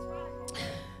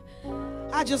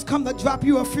 I just come to drop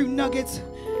you a few nuggets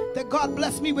that God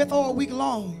blessed me with all week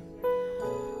long.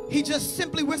 He just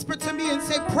simply whispered to me and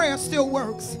said, prayer still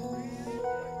works.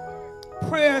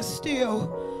 Prayer still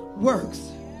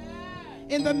works.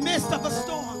 In the midst of a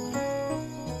storm,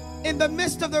 in the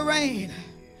midst of the rain,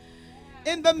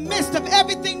 In the midst of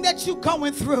everything that you're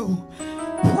going through,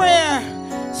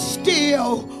 prayer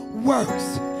still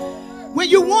works. When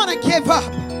you want to give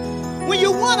up, when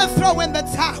you want to throw in the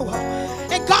towel,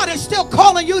 and God is still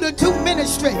calling you to do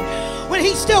ministry, when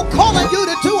he's still calling you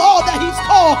to do all that he's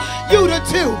called you to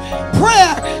do,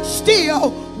 prayer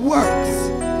still works.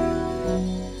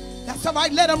 That's all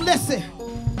right. Let them listen.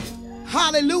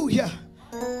 Hallelujah.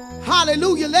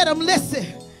 Hallelujah. Let them listen.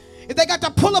 If they got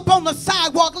to pull up on the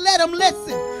sidewalk, let them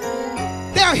listen.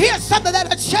 They'll hear something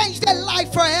that'll change their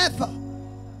life forever.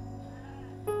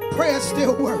 Prayer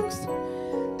still works.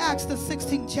 Acts the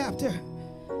 16th chapter,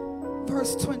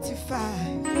 verse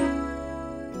 25.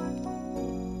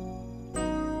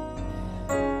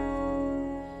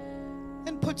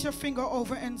 And put your finger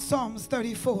over in Psalms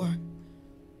 34.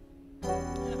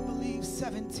 And I believe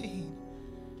 17.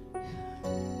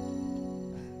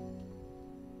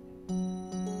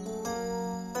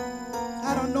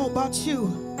 I don't know about you,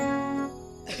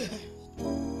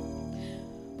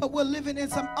 but we're living in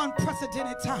some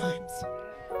unprecedented times.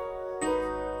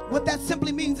 What that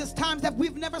simply means is times that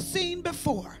we've never seen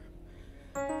before.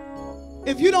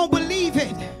 If you don't believe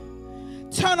it,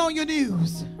 turn on your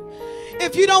news.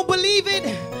 If you don't believe it,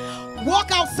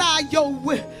 walk outside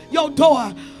your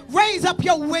door, raise up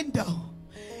your window,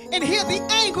 and hear the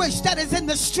anguish that is in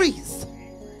the streets.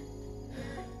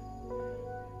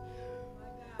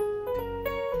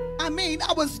 I mean,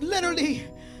 I was literally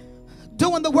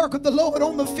doing the work of the Lord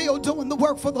on the field, doing the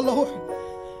work for the Lord,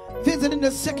 visiting the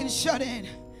sick and shut in.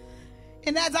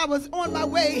 And as I was on my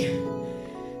way,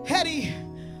 heading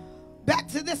back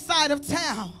to this side of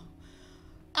town,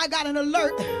 I got an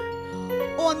alert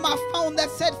on my phone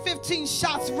that said 15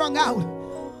 shots rung out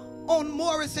on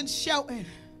Morris and Shelton.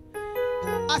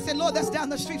 I said, Lord, that's down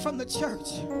the street from the church.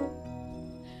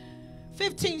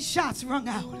 15 shots rung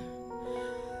out.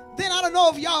 Then I don't know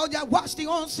if y'all watched the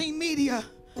on-scene media.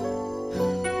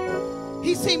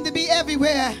 He seemed to be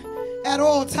everywhere at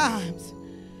all times.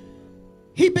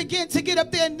 He began to get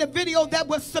up there in the video that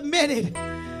was submitted.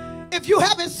 If you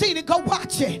haven't seen it, go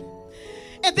watch it.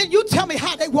 And then you tell me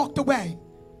how they walked away.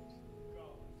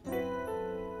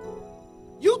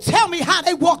 You tell me how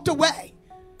they walked away.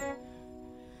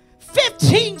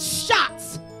 15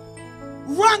 shots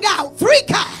rung out. 3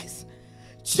 guys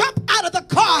jumped out of the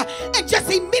car and just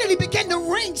immediately began to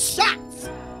ring shots.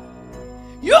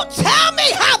 You tell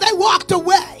me how they walked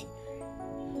away.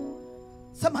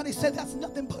 Somebody said that's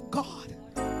nothing but God.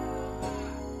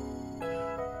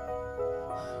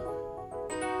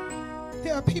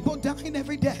 There are people dying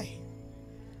every day.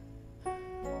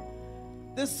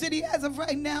 The city as of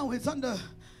right now is under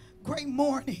great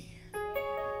mourning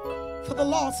for the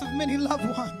loss of many loved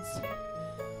ones,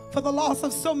 for the loss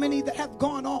of so many that have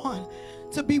gone on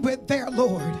to be with their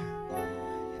Lord.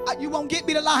 You won't get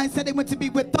me to lie and say they went to be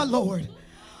with the Lord,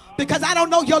 because I don't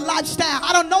know your lifestyle.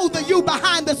 I don't know the you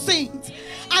behind the scenes.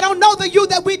 I don't know the you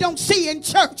that we don't see in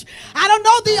church. I don't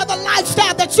know the other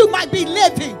lifestyle that you might be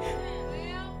living.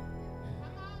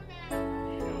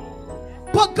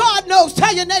 But God knows.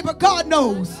 Tell your neighbor, God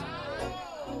knows.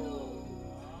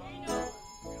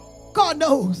 God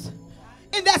knows.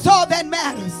 And that's all that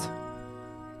matters.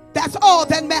 That's all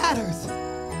that matters.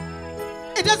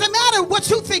 It doesn't matter what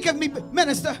you think of me,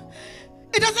 minister.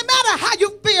 It doesn't matter how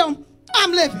you feel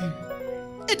I'm living.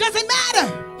 It doesn't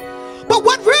matter. But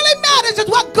what really matters is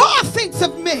what God thinks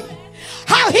of me.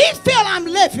 How he feel I'm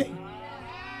living.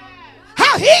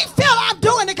 How he feel I'm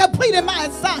doing and completing my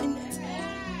assignment.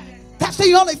 That's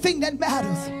the only thing that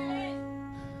matters.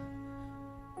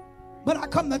 But I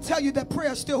come to tell you that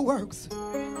prayer still works.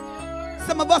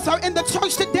 Some of us are in the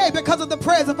church today because of the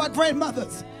prayers of our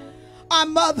grandmothers, our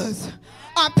mothers,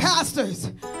 our pastors,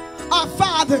 our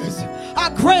fathers, our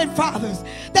grandfathers.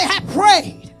 They have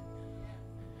prayed.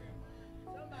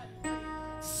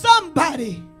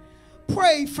 Somebody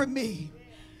prayed for me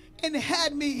and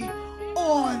had me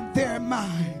on their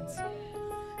minds.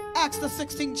 Acts the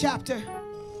 16th chapter,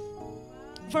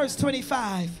 verse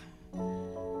 25.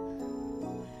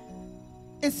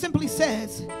 It simply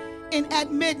says, and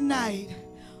at midnight,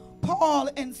 Paul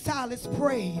and Silas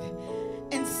prayed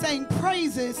and sang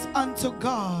praises unto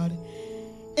God,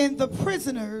 and the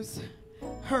prisoners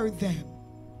heard them.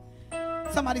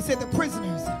 Somebody said the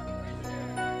prisoners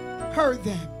heard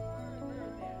them.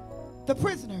 The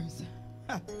prisoners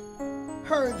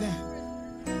heard them.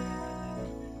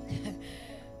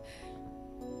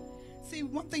 See,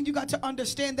 one thing you got to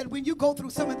understand, that when you go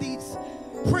through some of these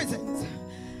prisons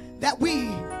that we,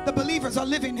 the believers, are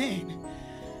living in,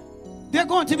 there are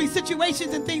going to be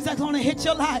situations and things that's going to hit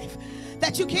your life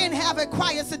that you can't have a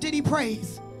quiet sedity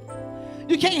praise.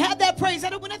 You can't have that praise.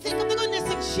 When I think of the goodness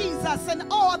of Jesus and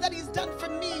all that he's done for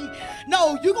me.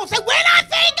 No, you're going to say, when I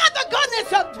think of the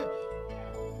goodness of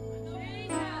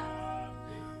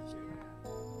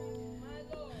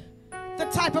the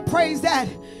type of praise that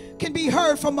can be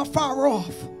heard from afar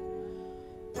off.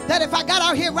 That if I got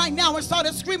out here right now and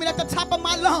started screaming at the top of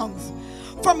my lungs,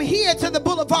 from here to the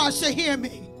boulevard should hear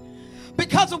me.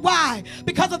 Because of why?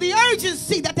 Because of the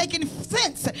urgency that they can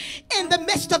sense in the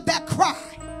midst of that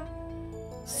cry.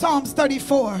 Psalms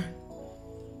 34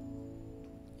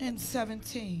 and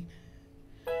 17.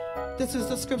 This is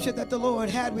the scripture that the Lord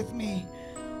had with me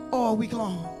all week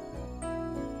long.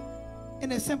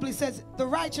 And it simply says, the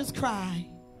righteous cry,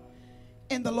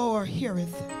 and the Lord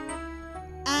heareth,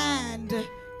 and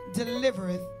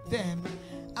delivereth them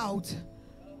out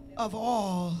of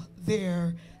all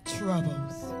their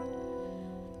troubles.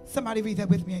 Somebody read that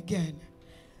with me again.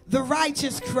 The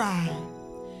righteous cry,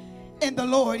 and the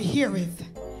Lord heareth,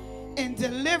 and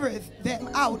delivereth them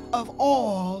out of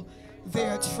all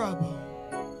their trouble.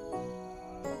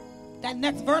 That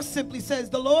next verse simply says,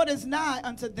 the Lord is nigh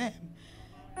unto them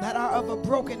that are of a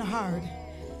broken heart,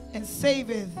 and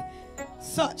saveth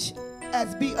such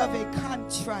as be of a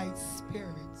contrite spirit.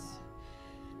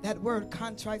 That word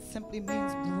contrite simply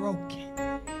means broken.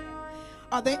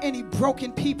 Are there any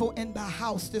broken people in the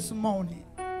house this morning?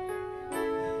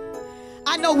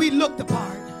 I know we look the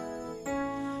part.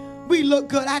 We look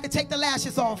good. I had to take the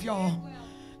lashes off, y'all.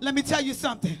 Let me tell you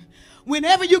something.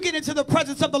 Whenever you get into the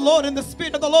presence of the Lord and the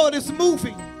Spirit of the Lord is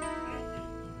moving,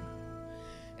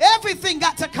 everything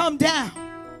got to come down.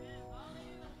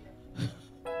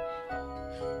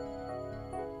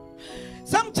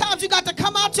 Sometimes you got to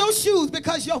come out your shoes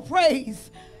because your praise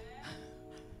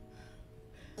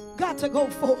got to go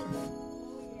forth.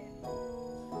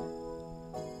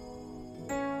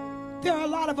 There are a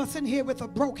lot of us in here with a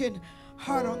broken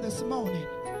heart on this morning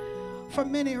for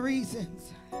many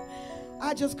reasons.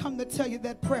 I just come to tell you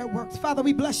that prayer works. Father,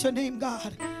 we bless your name,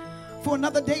 God, for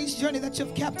another day's journey that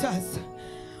you've kept us.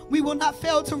 We will not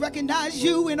fail to recognize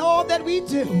you in all that we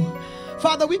do.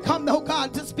 Father, we come, oh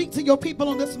God, to speak to your people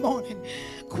on this morning.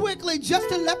 Quickly, just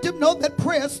to let them know that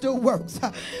prayer still works.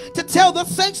 To tell the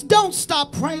saints, don't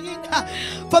stop praying,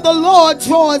 for the Lord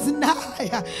draws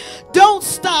nigh. Don't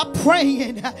stop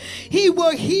praying. He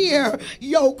will hear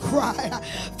your cry.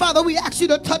 Father, we ask you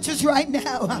to touch us right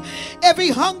now. Every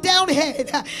hung down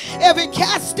head, every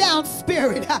cast down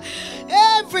spirit,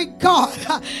 every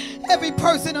God, every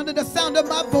person under the sound of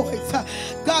my voice.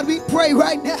 God, we pray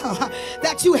right now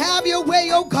that you have your way,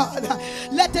 oh God.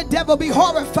 Let the devil be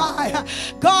horrified.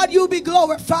 God, you be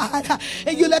glorified.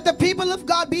 And you let the people of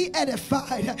God be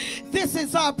edified. This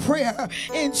is our prayer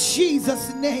in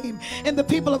Jesus' name. And the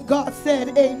people of God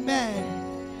said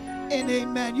amen and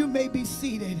amen. You may be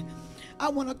seated. I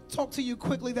want to talk to you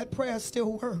quickly that prayer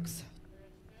still works.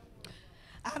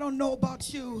 I don't know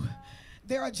about you.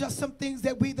 There are just some things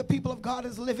that we, the people of God,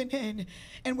 is living in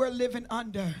and we're living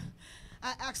under.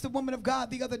 I asked the woman of God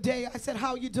the other day, I said,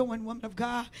 how you doing, woman of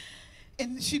God?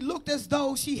 And she looked as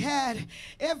though she had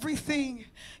everything,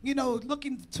 you know,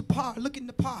 looking to par.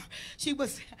 She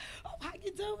was, oh, how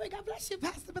you doing? God bless you,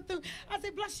 Pastor Bethune. I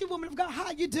said, bless you, woman of God. How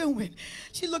you doing?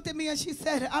 She looked at me and she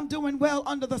said, I'm doing well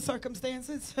under the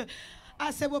circumstances.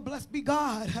 I said, well, blessed be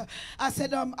God. I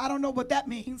said, I don't know what that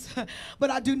means,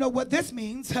 but I do know what this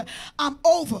means. I'm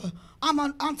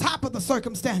on top of the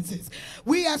circumstances.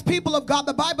 We as people of God,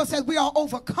 the Bible says we are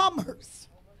overcomers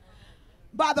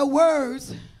by the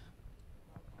words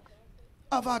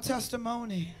of our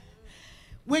testimony.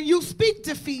 When you speak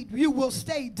defeat, you will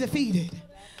stay defeated.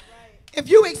 If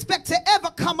you expect to ever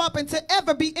come up and to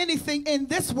ever be anything in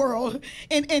this world,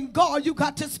 in God, you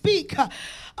got to speak.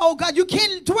 Oh God, you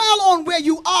can't dwell on where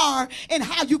you are and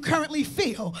how you currently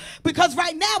feel. Because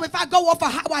right now, if I go off of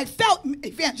how I felt,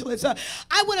 evangelist,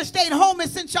 I would have stayed home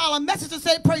and sent y'all a message to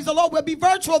say, praise the Lord, we'll be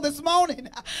virtual this morning.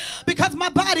 Because my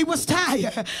body was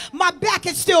tired. My back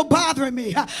is still bothering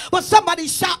me. But somebody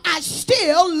shout, I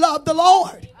still love the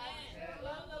Lord.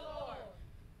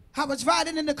 I was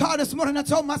riding in the car this morning. I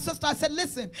told my sister, I said,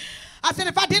 listen, I said,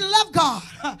 if I didn't love God,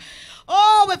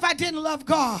 if I didn't love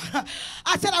God,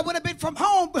 I said I would have been from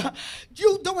home,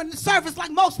 you doing the service like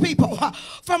most people,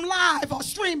 from live or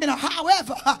streaming or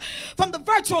however, from the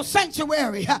virtual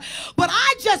sanctuary. But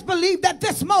I just believe that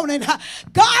this morning,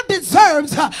 God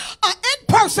deserves an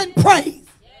in-person praise.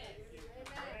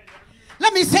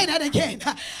 Let me say that again.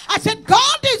 I said,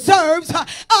 God deserves an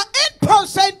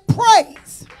in-person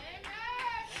praise.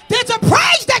 There's a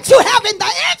praise that you have in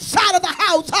the inside of the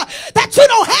house that you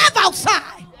don't have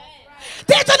outside.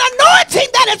 There's an anointing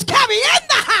that is carried in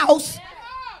the house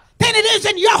than it is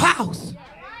in your house.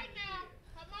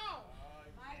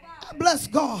 bless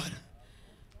God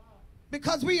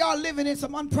because we are living in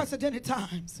some unprecedented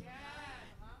times.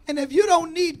 And if you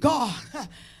don't need God,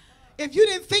 if you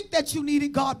didn't think that you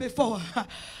needed God before,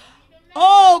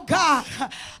 oh God,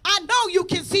 I know you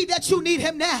can see that you need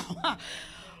him now.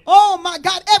 Oh my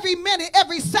God, every minute,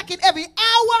 every second, every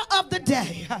hour of the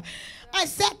day. I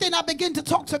sat there and I began to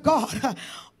talk to God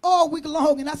all week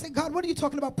long. And I said, God, what are you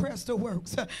talking about? Prayer still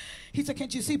works. He said,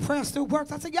 can't you see prayer still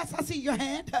works? I said, yes, I see your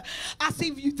hand. I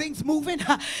see you things moving.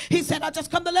 He said, I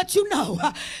just come to let you know.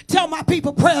 Tell my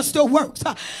people prayer still works.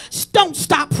 Don't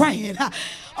stop praying.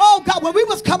 Oh God, when we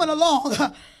was coming along,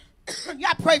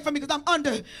 y'all pray for me because I'm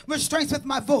under restraints with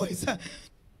my voice.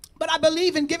 But I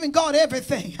believe in giving God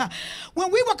everything.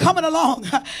 When we were coming along,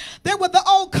 there were the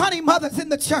old cunning mothers in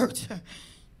the church.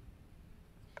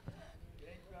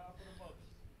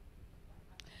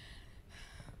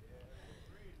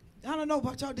 I don't know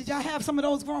about y'all. Did y'all have some of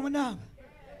those growing up?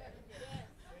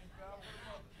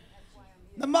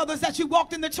 The mothers that you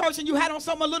walked in the church and you had on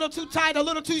something a little too tight, a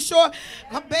little too short.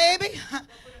 Baby,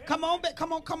 come on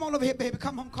over here, baby.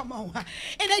 Come on.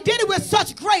 And they did it with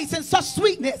such grace and such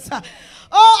sweetness. Oh,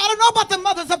 I don't know about the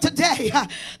mothers of today.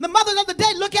 The mothers of the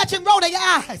day look at you and roll their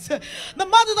eyes. The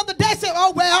mothers of the day say,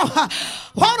 oh, well,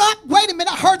 hold up, wait a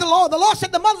minute, I heard the Lord. The Lord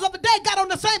said the mothers of the day got on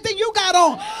the same thing you got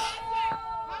on.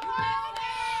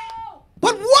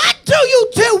 But what do you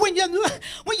do when you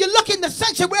look in the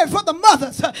sanctuary for the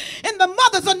mothers and the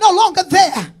mothers are no longer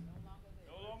there?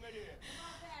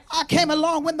 I came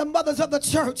along when the mothers of the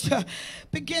church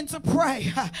began to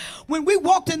pray. When we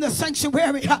walked in the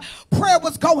sanctuary, prayer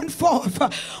was going forth.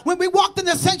 When we walked in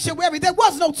the sanctuary, there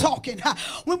was no talking.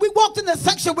 When we walked in the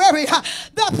sanctuary,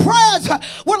 the prayers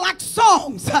were like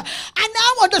songs. I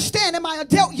now understand in my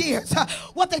adult years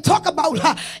what they talk about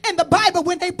in the Bible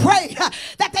when they pray,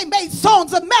 that they made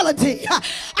songs of melody.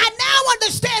 I now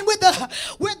understand where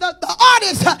the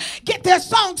artists get their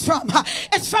songs from.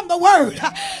 It's from the word.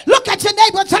 Look at your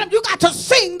neighbor and tell them you got to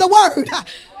sing the word.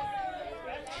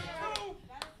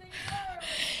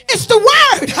 It's the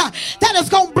word that is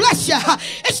going to bless you.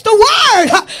 It's the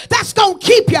word that's going to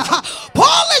keep you.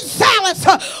 Paul and Silas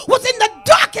was in the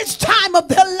darkest time of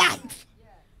their life.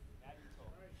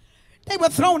 They were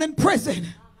thrown in prison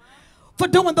for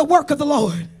doing the work of the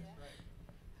Lord.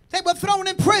 They were thrown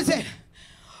in prison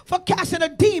for casting a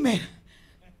demon.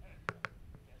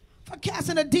 For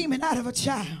casting a demon out of a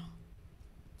child.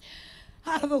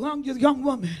 Out of a young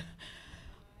woman.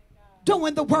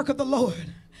 Doing the work of the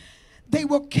Lord. They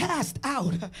were cast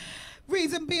out.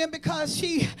 Reason being because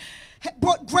she had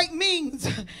brought great means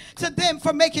to them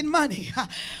for making money.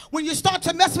 When you start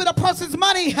to mess with a person's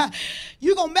money,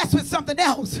 you're going to mess with something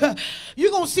else.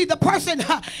 You're going to see the person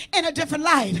in a different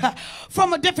light,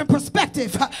 from a different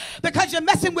perspective, because you're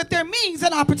messing with their means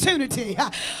and opportunity,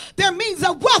 their means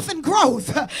of wealth and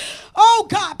growth. Oh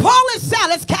God, Paul and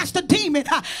Silas cast a demon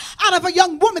out of a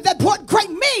young woman that brought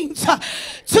great means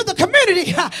to the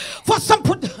community for some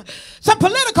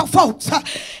political folks. And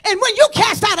when you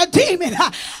cast out a demon,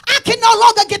 I can no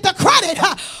longer get the credit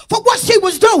for what she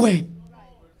was doing.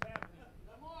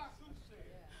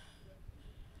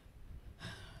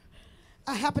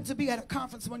 I happened to be at a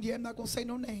conference one year. I'm not going to say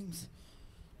no names.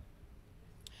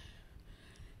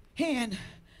 And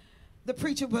the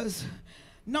preacher was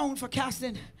known for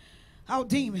casting out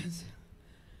demons.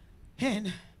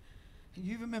 And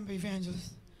you remember,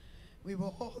 evangelist, we were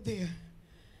all there.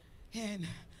 And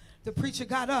the preacher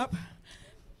got up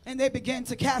and they began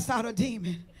to cast out a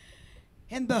demon.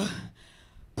 And the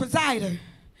presider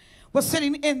was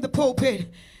sitting in the pulpit,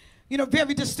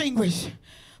 very distinguished,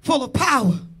 full of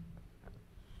power.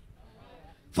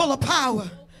 Full of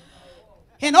power.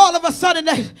 And all of a sudden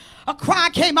a cry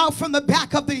came out from the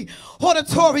back of the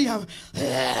auditorium.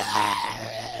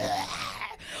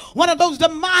 One of those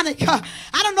demonic, I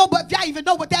don't know if y'all even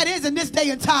know what that is in this day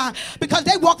and time, because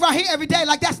they walk around here every day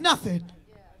like that's nothing.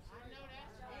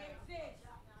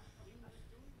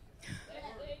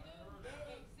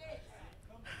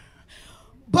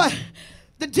 But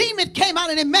the demon came out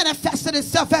and it manifested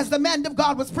itself as the man of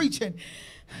God was preaching.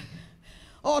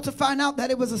 All to find out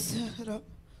that it was a setup.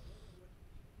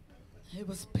 It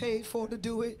was paid for to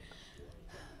do it.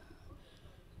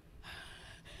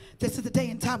 This is the day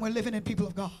and time we're living in, people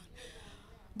of God.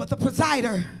 But the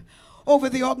presider over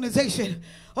the organization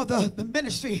or the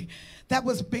ministry that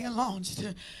was being launched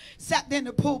sat there in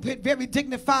the pulpit very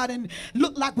dignified and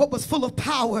looked like what was full of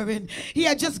power, and he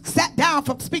had just sat down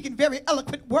from speaking very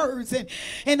eloquent words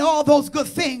and all those good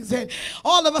things, and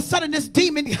all of a sudden this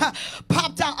demon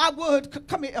popped out.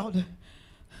 Come here, elder,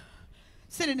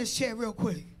 sit in this chair real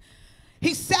quick.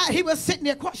 He was sitting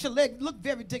there, cross your leg, looked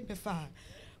very dignified,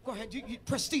 Go ahead,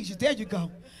 prestigious. There you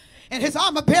go. And his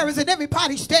armor bearers and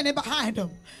everybody standing behind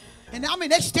him. And I mean,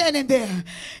 they're standing there.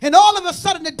 And all of a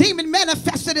sudden, the demon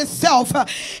manifested itself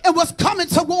and was coming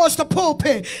towards the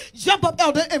pulpit. Jump up,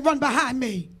 elder, and run behind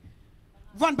me.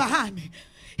 Run behind me.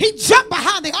 He jumped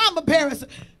behind the armor bearers.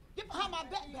 Get behind my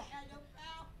back.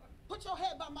 Put your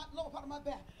head by my lower part of my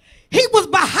back. He was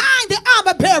behind the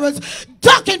armor bearers,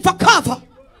 ducking for cover.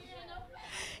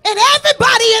 And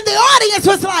everybody in the audience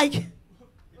was like,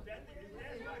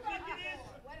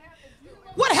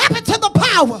 what happened to the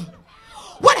power?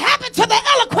 What happened to the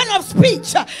eloquence of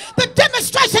speech? The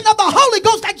demonstration of the Holy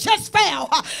Ghost that just fell.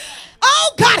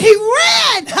 Oh God, he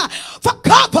ran for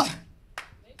cover.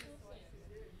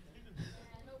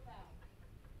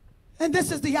 And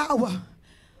this is the hour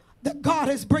that God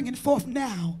is bringing forth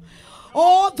now.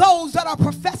 All those that are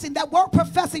professing, that were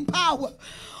professing power,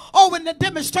 oh, in the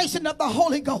demonstration of the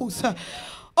Holy Ghost.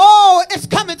 Oh, it's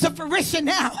coming to fruition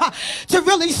now to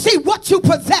really see what you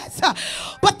possess.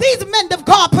 But these men of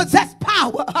God possess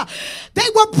power. They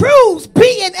were bruised,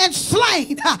 beaten, and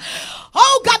slain.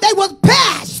 Oh, God, they was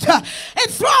bashed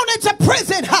and thrown into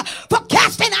prison for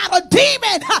casting out a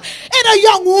demon in a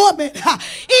young woman.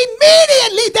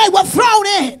 Immediately, they were thrown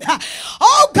in.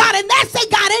 Oh, God, and as they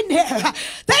got in there,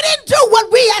 they didn't do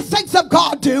what we as saints of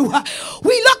God do.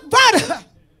 We look further.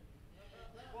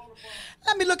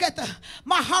 Let me look at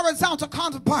my horizontal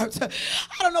counterparts. I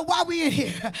don't know why we in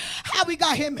here. How we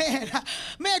got here, man.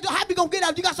 Man, how we going to get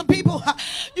out? You got some people.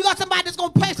 You got somebody that's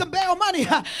going to pay some bail money.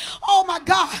 Oh, my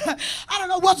God. I don't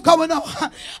know what's going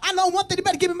on. I know one thing. You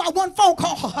better give me my one phone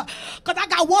call because I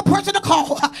got one person to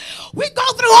call. We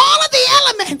go through all of the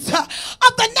elements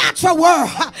of the natural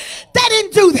world. They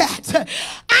didn't do that.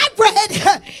 I read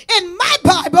in my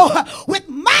Bible with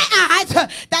my eyes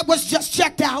that was just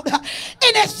checked out. And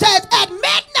it says at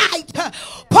midnight,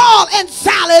 Paul and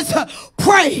Silas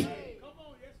prayed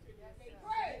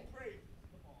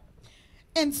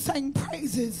and sang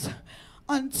praises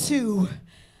unto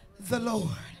the Lord.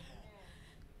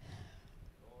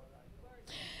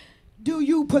 Do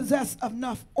you possess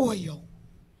enough oil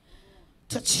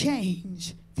to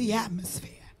change the atmosphere?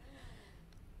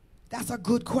 That's a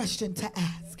good question to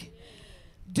ask.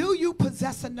 Do you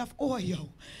possess enough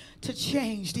oil to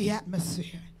change the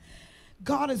atmosphere?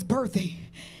 God is birthing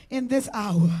in this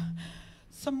hour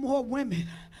some more women,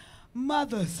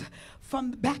 mothers from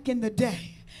back in the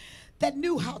day that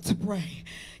knew how to pray.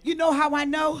 You know how I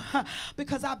know?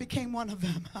 Because I became one of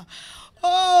them.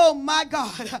 Oh my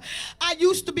God. I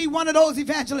used to be one of those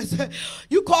evangelists.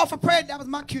 You call for prayer, that was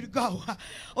my cue to go.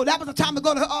 Oh, that was the time to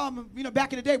go to,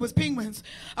 back in the day was Penguins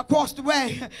across the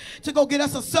way to go get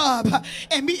us a sub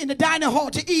and meet in the dining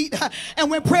hall to eat. And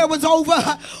when prayer was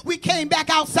over, we came back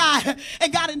outside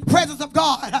and got in the presence of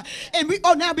God. And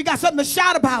now we got something to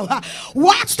shout about.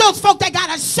 Watch those folk that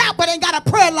got a shout but ain't got a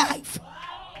prayer life.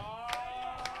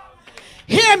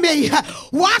 Hear me.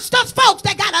 Watch those folks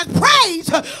that got a praise,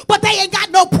 but they ain't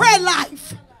got no prayer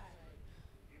life.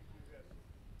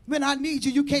 When I need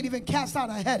you, you can't even cast out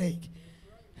a headache.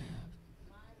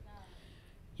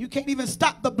 You can't even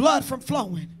stop the blood from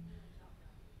flowing.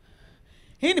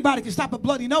 Anybody can stop a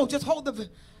bloody nose. Just hold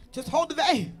the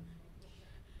vein.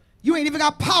 You ain't even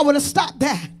got power to stop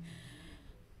that.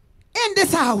 In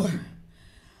this hour,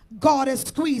 God is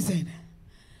squeezing.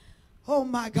 Oh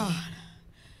my God.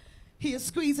 He is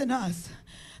squeezing us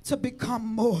to become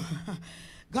more.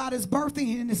 God is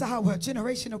birthing in this hour a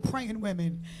generation of praying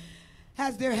women.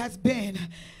 As there has been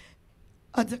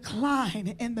a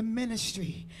decline in the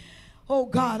ministry, oh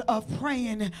God, of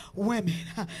praying women.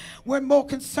 We're more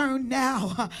concerned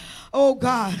now. Oh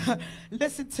God,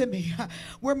 listen to me.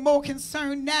 We're more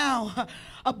concerned now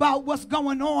about what's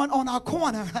going on our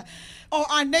corner, or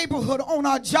our neighborhood, on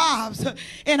our jobs,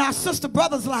 in our sister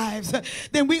brothers' lives,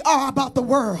 than we are about the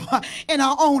world in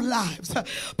our own lives.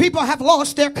 People have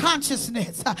lost their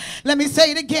consciousness. Let me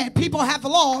say it again. People have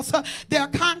lost their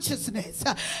consciousness,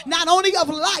 not only of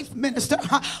life, minister,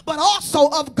 but also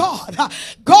of God.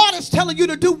 God is telling you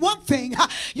to do one thing.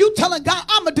 You telling God,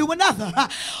 I'm going to do another.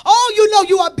 Oh, you know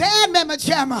you are a bad mama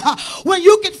jammer when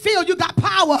you can feel you got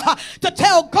power to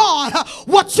tell God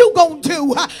what you going to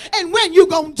do and when you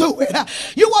going to do it.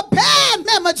 You a bad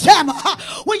mama jammer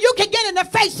when you can get in the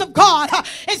face of God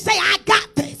and say, I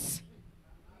got this.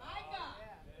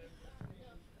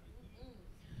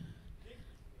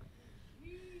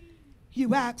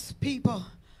 You ask people,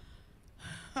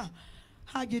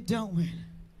 how you doing?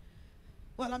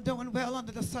 Well, I'm doing well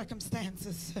under the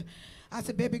circumstances. I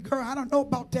said, baby girl, I don't know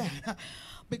about that.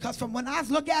 Because from when I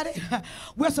look at it,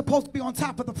 we're supposed to be on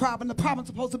top of the problem. The problem's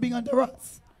supposed to be under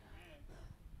us.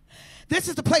 This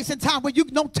is the place and time where you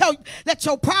don't let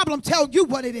your problem tell you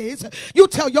what it is. You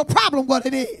tell your problem what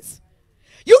it is.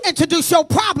 You introduce your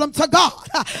problem to God.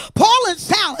 Paul and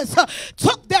Silas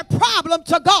took their problem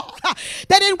to God.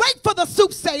 They didn't wait for the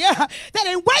soothsayer. They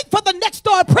didn't wait for the next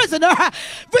door prisoner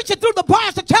reaching through the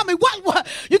bars to tell me what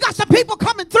you got some people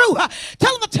coming through.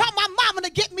 Tell them to tell my mama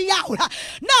to get me out.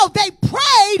 No, they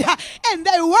prayed and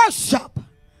they worship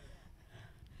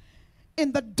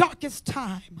in the darkest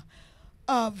time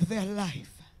of their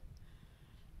life.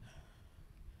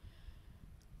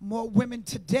 More women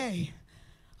today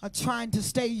are trying to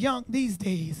stay young these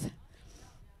days.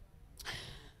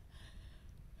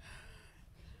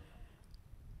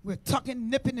 We're tucking,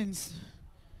 nipping, and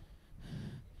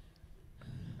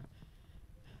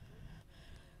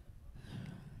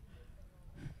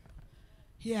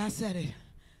yeah, I said it.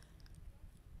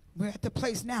 We're at the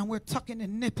place now we're tucking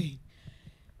and nipping,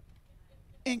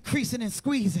 increasing and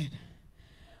squeezing,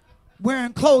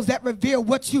 wearing clothes that reveal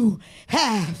what you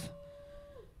have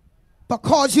but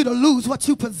cause you to lose what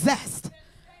you possessed.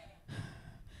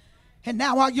 And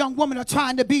now our young women are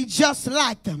trying to be just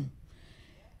like them.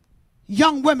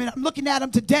 Young women, I'm looking at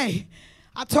them today.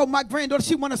 I told my granddaughter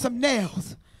she wanted some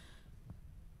nails.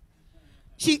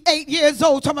 She's 8 years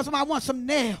old, told me I want some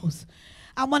nails.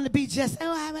 I want to be just,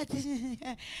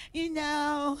 you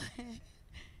know.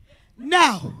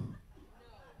 No.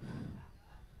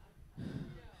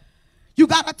 You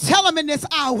got to tell them in this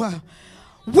hour,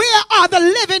 where are the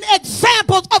living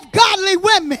examples of godly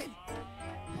women?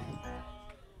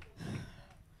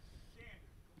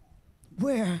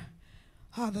 Where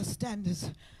are the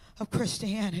standards of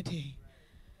Christianity?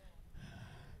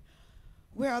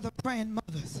 Where are the praying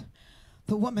mothers,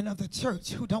 the women of the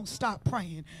church who don't stop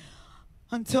praying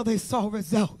until they saw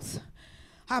results?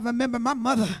 I remember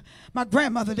my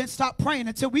grandmother didn't stop praying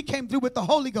until we came through with the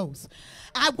Holy Ghost.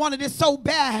 I wanted it so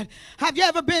bad. Have you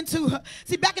ever been to,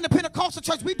 see, back in the Pentecostal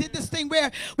church, we did this thing where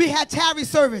we had tarry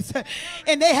service.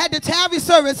 And they had the tarry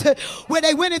service where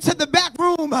they went into the back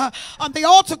room, on the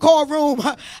altar call room.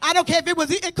 I don't care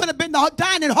if it could have been the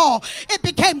dining hall. It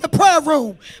became the prayer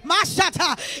room.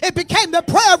 It became the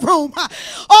prayer room.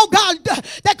 Oh God,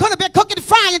 they could have been cooking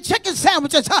frying chicken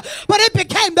sandwiches, but it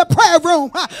became the prayer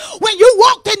room. When you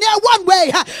walked in there one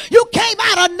way, you came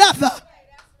out another.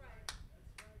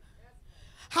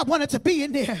 I wanted to be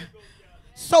in there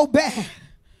so bad.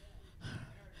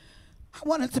 I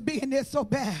wanted to be in there so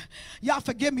bad. Y'all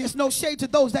forgive me. It's no shade to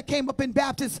those that came up in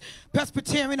Baptist,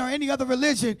 Presbyterian, or any other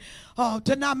religion,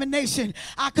 denomination.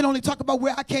 I can only talk about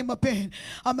where I came up in.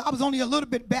 I was only a little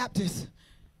bit Baptist.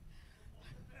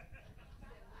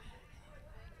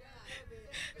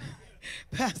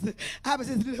 Pastor, I was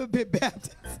just a little bit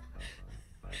Baptist.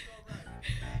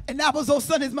 And that was those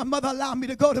Sundays my mother allowed me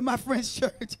to go to my friend's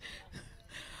church.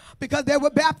 Because there were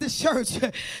Baptist church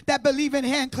that believe in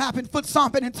hand clapping, foot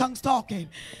stomping, and tongues talking.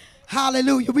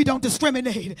 Hallelujah. We don't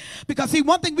discriminate. Because see,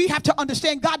 one thing we have to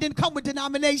understand, God didn't come with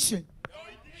denomination.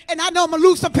 And I know I'm going to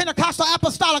lose some Pentecostal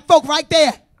apostolic folk right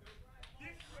there.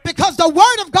 Because the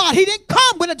word of God, he didn't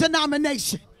come with a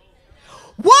denomination.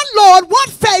 One Lord, one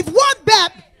faith, one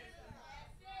baptism.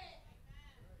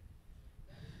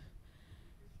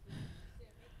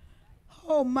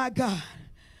 Oh my God.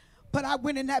 But I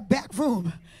went in that back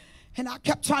room and I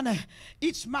kept trying to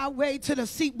itch my way to the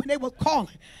seat when they were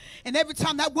calling. And every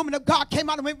time that woman of God came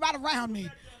out and went right around me.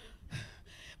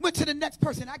 Went to the next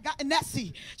person. I got in that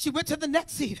seat. She went to the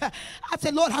next seat. I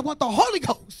said, Lord, I want the Holy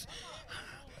Ghost.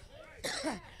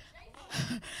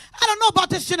 I don't know about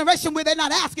this generation where they're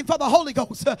not asking for the Holy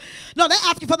Ghost. No, they're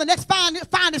asking for the next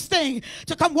finest thing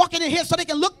to come walking in here so they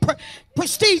can look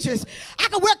prestigious. I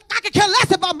can care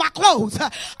less about my clothes.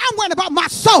 I'm worried about my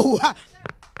soul.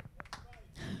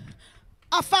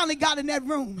 I finally got in that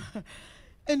room.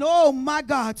 And oh my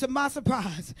God, to my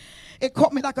surprise, it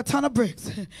caught me like a ton of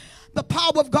bricks. The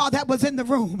power of God that was in the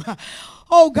room.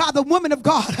 Oh God, the woman of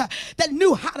God that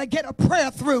knew how to get a prayer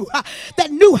through,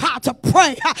 that knew how to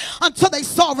pray until they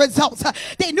saw results.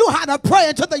 They knew how to pray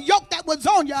until the yoke that was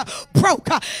on you broke.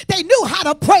 They knew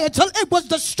how to pray until it was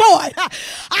destroyed.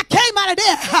 I came out of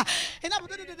there and I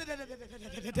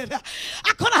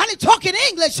couldn't hardly talk in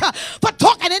English, but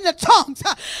talking in the tongues.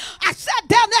 I sat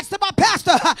down next to my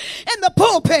pastor in the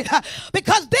pulpit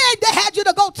because then they had you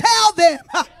to go tell them.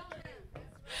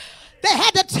 They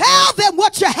had to tell them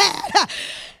what you had.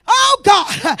 Oh,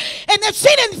 God. And if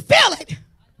she didn't feel it,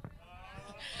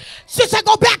 she said,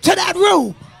 go back to that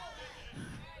room.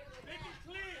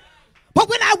 But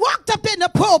when I walked up in the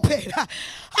pulpit,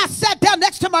 I sat down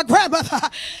next to my grandmother.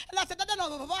 And I said,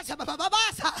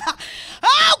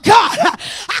 oh, God.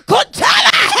 I couldn't tell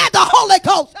her I had the Holy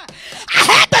Ghost. I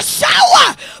had the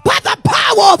shower by the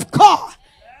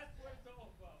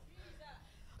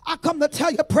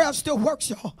tell you, prayer still works,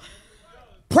 y'all.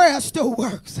 Prayer still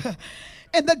works.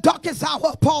 In the darkest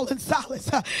hour, Paul and Silas,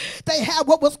 they had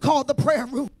what was called the prayer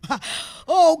room.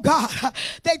 Oh God,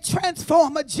 they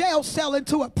transformed a jail cell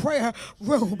into a prayer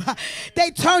room.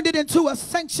 They turned it into a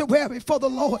sanctuary for the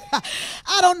Lord.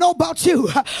 I don't know about you,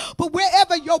 but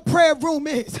wherever your prayer room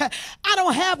is, I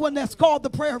don't have one that's called the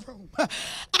prayer room.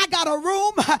 I got a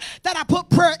room that I put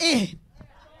prayer in.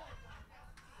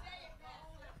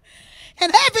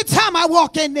 And every time I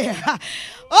walk in there,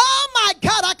 oh my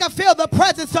God, I can feel the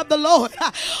presence of the Lord.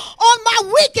 On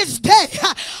my weakest day,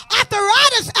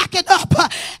 arthritis acting up,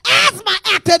 asthma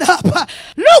acting up,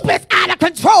 lupus out of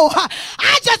control.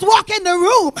 I just walk in the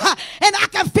room and I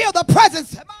can feel the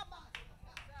presence.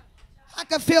 I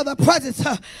can feel the presence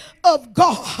of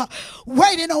God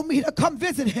waiting on me to come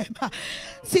visit him.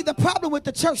 See, the problem with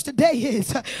the church today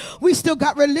is we still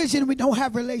got religion, we don't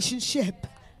have relationship.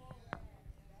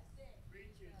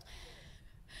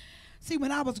 See,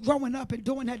 when I was growing up and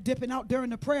doing that dipping out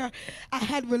during the prayer, I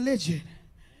had religion.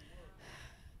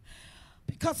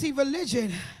 Because, see,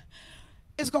 religion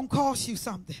is going to cost you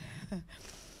something.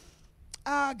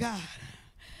 Ah, God.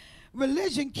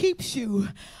 Religion keeps you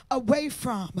away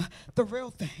from the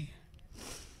real thing.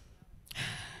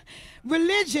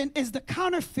 Religion is the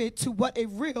counterfeit to what a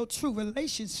real, true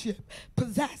relationship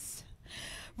possesses.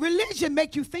 Religion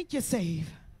make you think you're saved.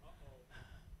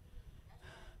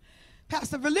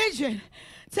 Pastor, religion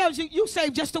tells you you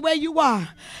saved just the way you are.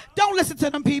 Don't listen to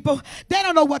them people. They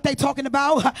don't know what they're talking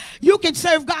about. You can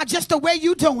serve God just the way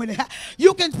you're doing it.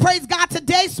 You can praise God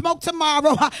today, smoke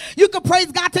tomorrow. You can praise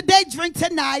God today, drink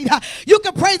tonight. You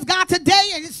can praise God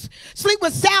today and sleep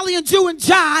with Sally and Jew and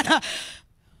John.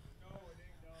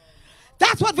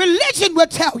 That's what religion will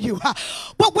tell you.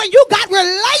 But when you got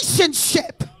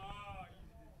relationship,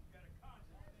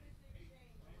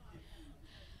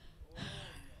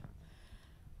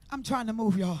 I'm trying to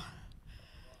move, y'all.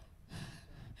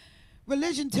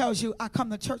 Religion tells you I come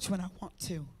to church when I want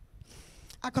to.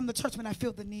 I come to church when I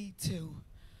feel the need to.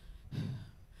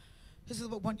 This is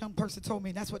what one young person told me,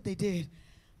 and that's what they did.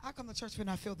 I come to church when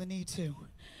I feel the need to.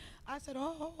 I said,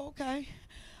 oh, okay.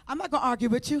 I'm not going to argue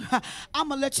with you. I'm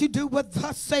going to let you do what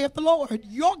thus saith the Lord,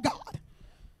 your God.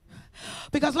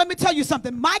 Because let me tell you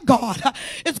something, my God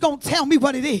is going to tell me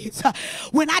what it is.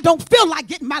 When I don't feel like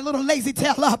getting my little lazy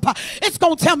tail up, it's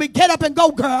going to tell me, get up and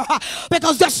go, girl,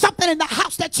 because there's something in the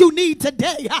house that you need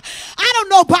today. I don't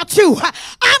know about you.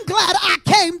 I'm glad I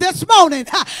came this morning.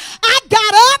 I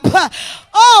got up.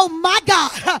 Oh, my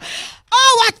God.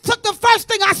 Oh, I took the first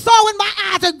thing I saw in my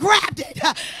eyes and grabbed it.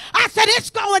 I said, it's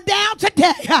going down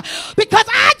today because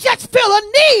I just feel a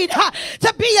need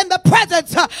to be in the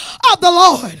presence of the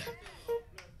Lord.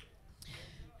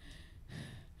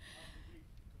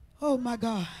 Oh, my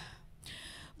God.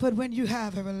 But when you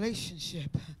have a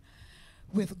relationship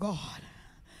with God,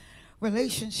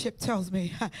 relationship tells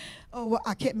me, oh, well,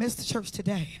 I can't miss the church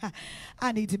today.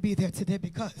 I need to be there today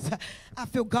because I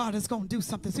feel God is going to do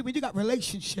something. See, when you got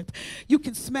relationship, you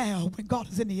can smell when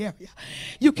God is in the area.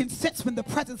 You can sense when the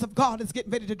presence of God is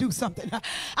getting ready to do something.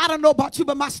 I don't know about you,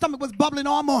 but my stomach was bubbling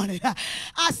all morning.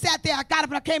 I sat there, I got up,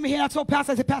 and I came in here, and I told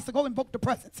Pastor, I said, Pastor, go invoke the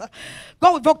presence.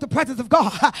 Go invoke the presence of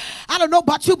God. I don't know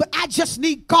about you, but I just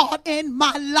need God in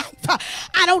my life.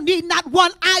 I don't need not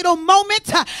one idle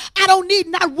moment. I don't need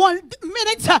not 1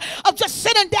 minute of just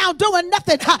sitting down doing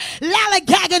nothing,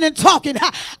 lollygagging and talking.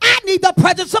 I need the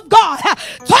presence of God.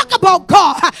 Talk about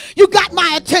God. You got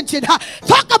my attention.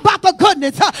 Talk about the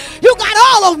goodness. You got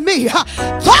all of me.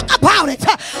 Talk about it.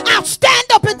 I'll stand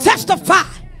up and testify.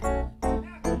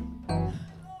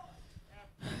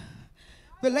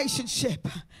 Relationship.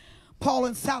 Paul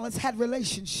and Silas had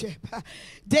relationship.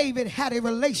 David had a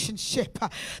relationship.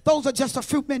 Those are just a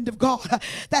few men of God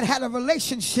that had a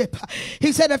relationship.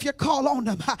 He said, if you call on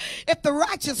them, if the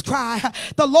righteous cry,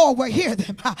 the Lord will hear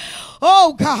them.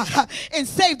 Oh God, and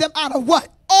save them out of what?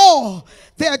 All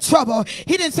their trouble.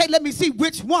 He didn't say, let me see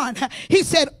which one. He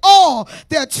said, all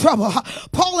their trouble.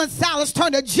 Paul and Silas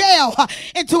turned a jail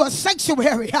into a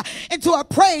sanctuary, into a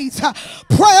praise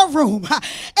prayer room.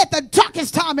 At the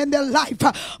darkest time in their life,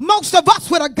 most of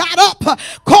us would have got up,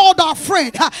 called our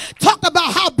friend, talked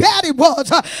about how bad it was,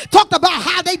 talked about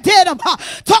how they did him,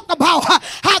 talked about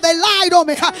how they lied on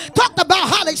me, talked about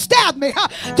how they stabbed me,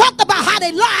 talked about how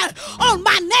they lied on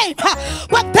my name.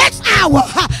 But this hour,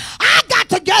 I got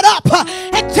to get up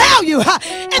and tell you,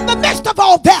 in the midst of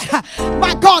all that,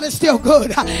 my God is still good.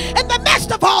 In the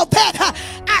midst of all that,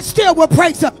 I still will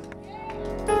praise him.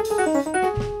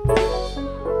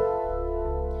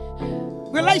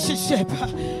 Relationship.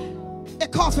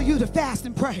 It calls for you to fast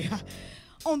and pray.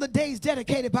 on the days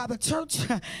dedicated by the church,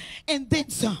 and then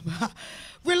some.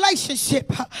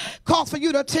 Relationship calls for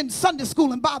you to attend Sunday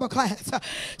school and Bible class.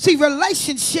 See,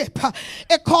 relationship,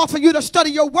 it calls for you to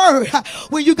study your word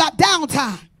when you got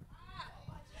downtime.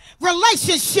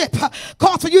 Relationship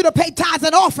calls for you to pay tithes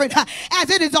and offering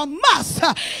as it is a must.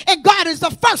 And God is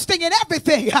the first thing in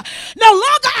everything. No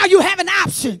longer are you having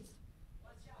options,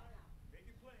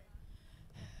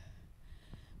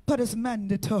 but it's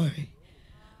mandatory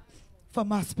for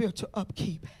my spiritual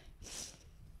upkeep.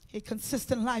 A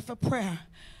consistent life of prayer,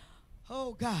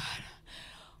 oh God,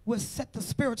 will set the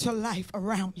spiritual life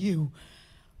around you,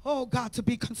 oh God, to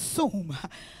be consumed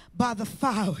by the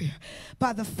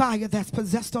fire that's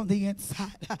possessed on the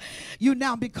inside. You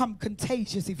now become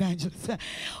contagious, evangelists.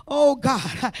 Oh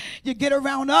God, you get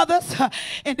around others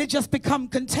and they just become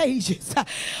contagious.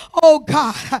 Oh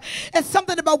God, it's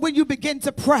something about when you begin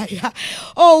to pray.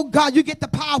 Oh God, you get the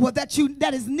power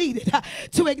that is needed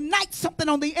to ignite something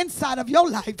on the inside of your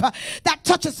life that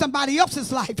touches somebody else's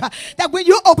life. That when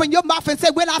you open your mouth and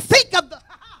say, when I think of the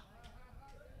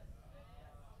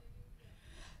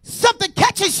something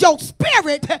catches your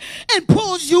spirit and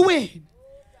pulls you in.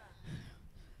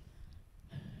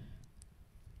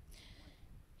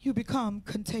 You become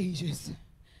contagious,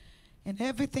 and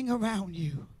everything around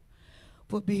you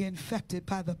will be infected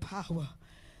by the power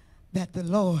that the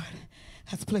Lord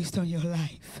has placed on your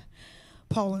life.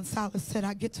 Paul and Silas said,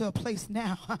 I get to a place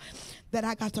now that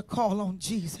I got to call on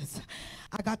Jesus.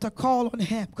 I got to call on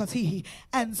him because he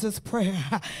answers prayer.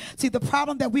 See, the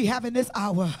problem that we have in this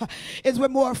hour is we're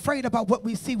more afraid about what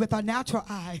we see with our natural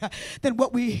eye than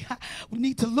what we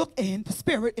need to look in the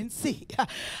spirit and see.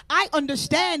 I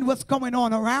understand what's going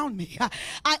on around me.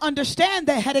 I understand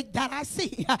the headache that I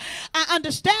see. I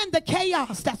understand the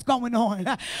chaos that's going on.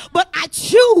 But I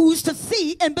choose to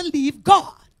see and believe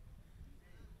God.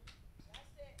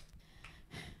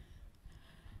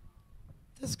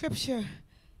 The scripture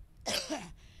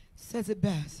says it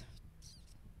best.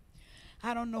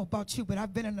 I don't know about you, but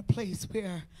I've been in a place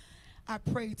where I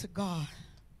prayed to God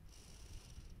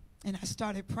and I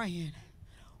started praying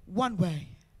one way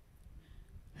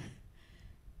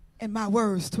and my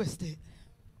words twisted.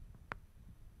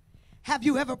 Have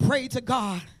you ever prayed to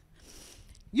God?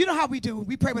 You know how we do.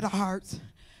 We pray with our hearts.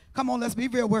 Come on, let's be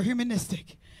real. We're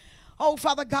humanistic. Oh,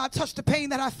 Father God, touch the pain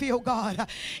that I feel, God.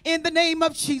 In the name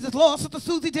of Jesus. Lord, Sister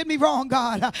Susie did me wrong,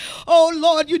 God. Oh,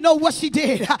 Lord, you know what she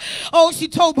did. Oh, she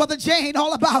told Brother Jane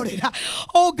all about it.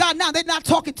 Oh, God, now they're not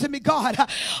talking to me, God.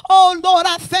 Oh, Lord,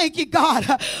 I thank you, God,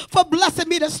 for blessing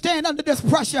me to stand under this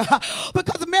pressure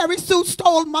because Mary Sue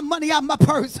stole my money out of my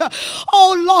purse.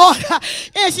 Oh, Lord,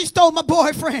 and she stole my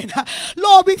boyfriend.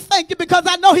 Lord, we thank you because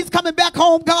I know he's coming back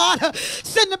home, God.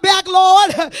 Send him back,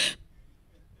 Lord.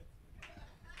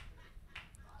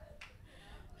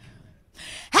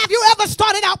 Have you ever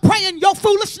started out praying your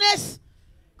foolishness?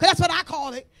 Because that's what I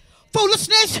call it.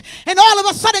 Foolishness. And all of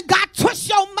a sudden God twists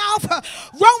your mouth.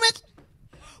 Romans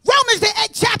the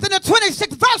 8th chapter and the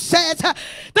 26th verse says,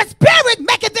 the Spirit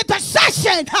maketh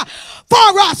intercession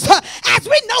for us as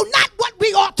we know not what we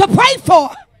ought to pray for.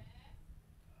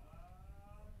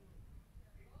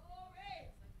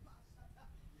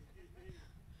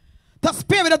 The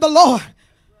Spirit of the Lord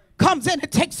comes in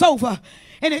and takes over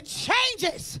and it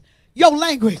changes your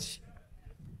language.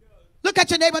 Look at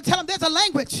your neighbor and tell him there's a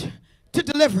language to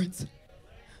deliverance.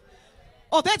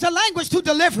 Oh, there's a language to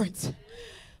deliverance.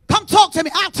 Come talk to me.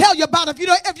 I'll tell you about it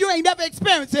if you ain't never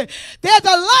experienced it. There's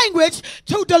a language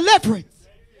to deliverance.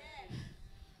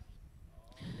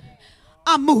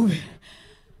 I'm moving.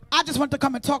 I just want to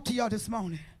come and talk to y'all this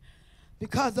morning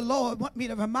because the Lord wants me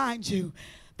to remind you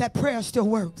that prayer still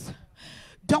works.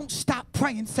 Don't stop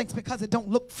praying, saints, because it don't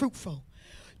look fruitful.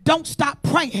 Don't stop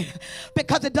praying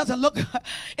because it looks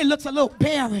a little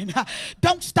barren.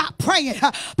 Don't stop praying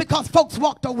because folks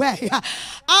walked away.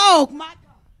 Oh my God.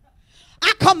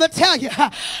 I come to tell you,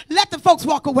 let the folks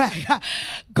walk away.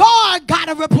 God got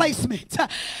a replacement.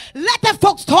 Let the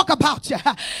folks talk about you.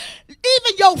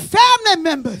 Even your family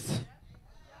members.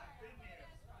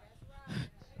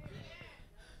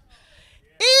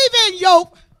 Even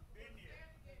your,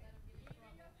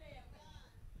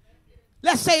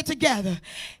 let's say it together.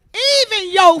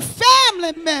 Even your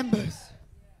family members.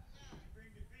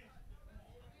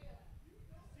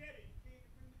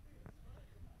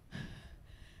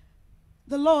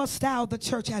 The Lord styled the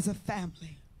church as a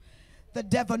family. The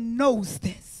devil knows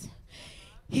this.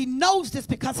 He knows this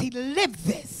because he lived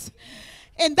this.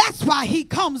 And that's why he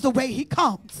comes the way he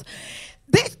comes.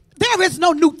 There is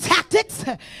no new tactics.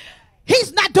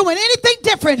 He's not doing anything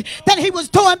different than he was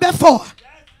doing before.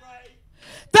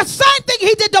 The same thing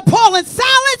he did to Paul and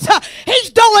Silas, he's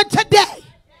doing today.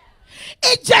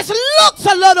 It just looks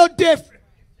a little different.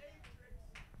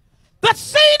 The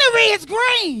scenery is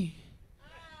green.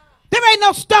 There ain't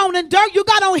no stone and dirt. You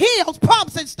got on heels,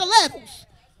 pumps, and stilettos.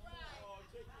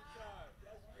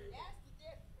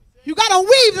 You got on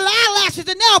weaves and eyelashes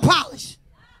and nail polish.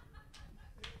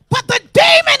 But the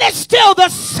demon is still the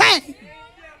same.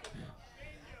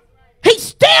 He's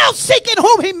still seeking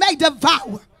whom he may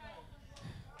devour.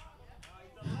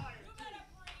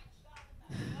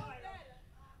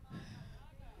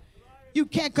 You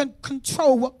can't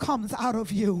control what comes out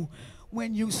of you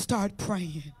when you start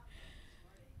praying.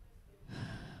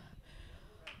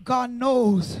 God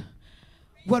knows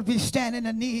what we stand in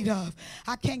the need of.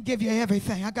 I can't give you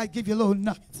everything. I got to give you a little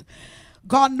nuggets.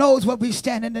 God knows what we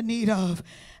stand in the need of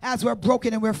as we're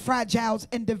broken and we're fragile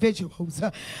individuals.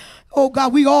 Oh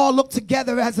God, we all look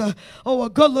together as a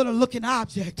good little looking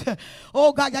object.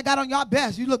 Oh God, y'all got on your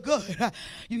best. You look good.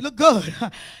 You look good.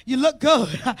 You look good.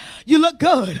 You look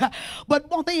good.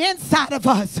 But on the inside of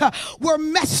us, we're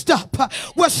messed up.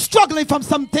 We're struggling from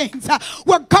some things.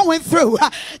 We're going through.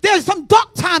 There's some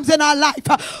dark times in our life.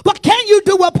 But can you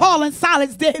do what Paul and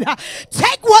Silas did?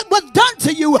 Take what was done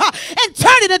to you and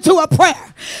turn it into a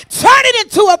prayer. Turn it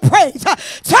into a praise.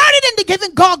 Turn it into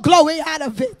giving God glory out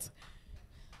of it.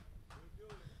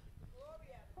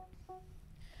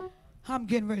 I'm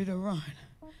getting ready to run.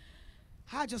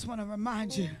 I just want to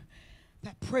remind you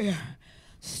that prayer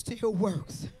still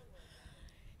works.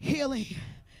 Healing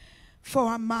for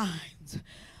our minds.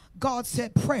 God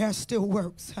said prayer still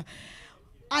works.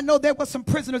 I know there were some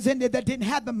prisoners in there that didn't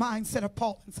have the mindset of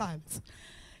Paul and Silas.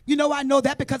 You know, I know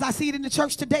that because I see it in the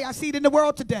church today. I see it in the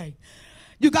world today.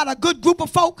 You got a good group of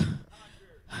folk.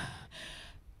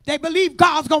 They believe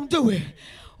God's going to do it.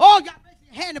 Oh, y'all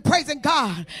raising your hand and praising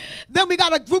God. Then we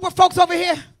got a group of folks over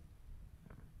here.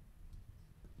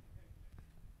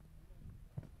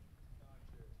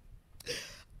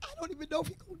 I don't even know if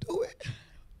he's going to do it.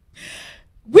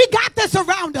 We got this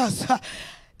around us.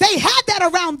 They had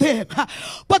that around them.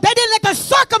 But they didn't let the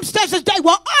circumstances they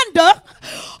were under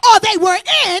or they were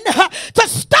in to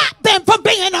stop them from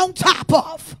being on top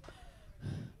of.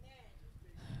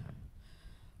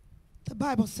 The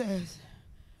Bible says,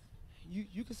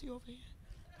 you can see over here.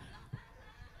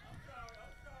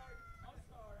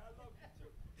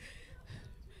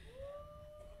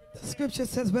 The scripture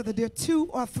says whether there are two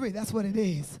or three, that's what it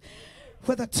is.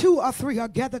 Whether two or three are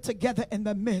gathered together in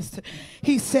the midst,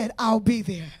 he said, I'll be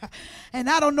there. And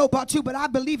I don't know about you, but I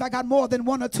believe I got more than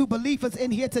one or two believers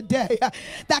in here today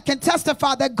that can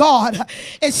testify that God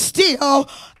is still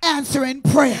answering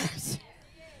prayers.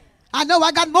 I know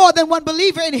I got more than one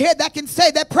believer in here that can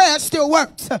say that prayer still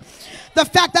works. The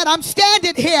fact that I'm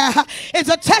standing here is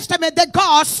a testament that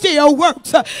God still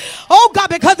works. Oh God,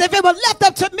 because if it was left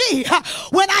up to me,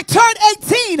 when I turned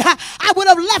 18, I would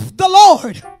have left the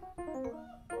Lord.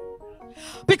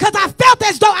 Because I felt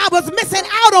as though I was missing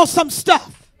out on some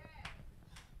stuff.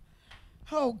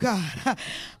 Oh God.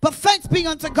 But thanks be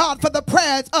unto God for the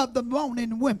prayers of the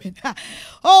moaning women.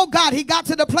 Oh God, he got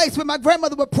to the place where my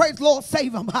grandmother would praise, Lord,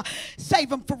 save them. Save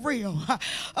them for real.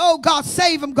 Oh God,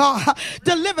 save them, God.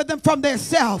 Deliver them from their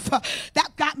self. That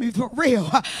got me for real.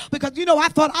 Because you know, I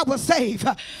thought I was saved.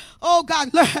 Oh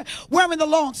God, wearing the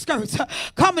long skirts,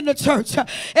 coming to church.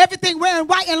 Everything wearing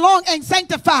white and long ain't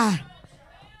sanctified.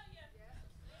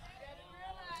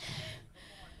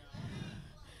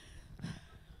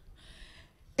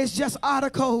 It's just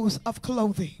articles of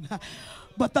clothing.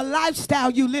 But the lifestyle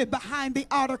you live behind the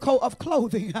article of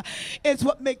clothing is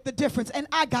what makes the difference. And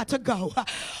I got to go.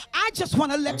 I just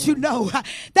want to let you know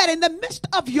that in the midst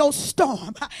of your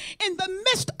storm, in the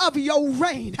midst of your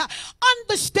rain,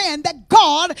 understand that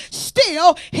God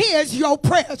still hears your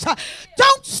prayers.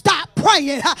 Don't stop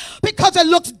praying because it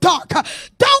looks dark.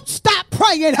 Don't stop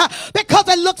praying because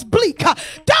it looks bleak.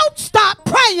 Don't stop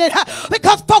praying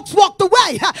because folks walked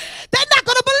away. They're not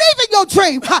going to believe in your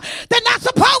dream. They're not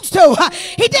supposed to.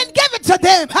 He didn't give it to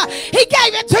them. He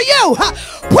gave it to you.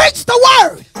 Preach the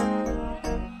word.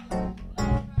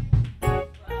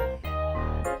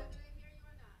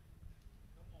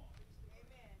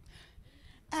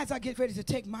 As I get ready to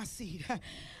take my seat,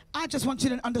 I just want you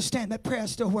to understand that prayer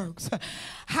still works.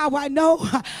 How I know?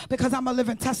 Because I'm a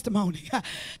living testimony.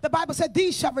 The Bible said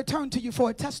these shall return to you for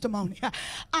a testimony.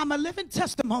 I'm a living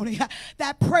testimony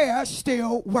that prayer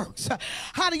still works.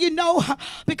 How do you know?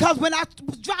 Because when I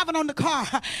was driving on the car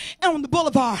on the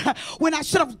boulevard, when I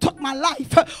should have took my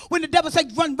life, when the devil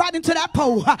said run right into that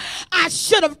pole, I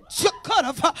should have, could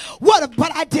have, would have,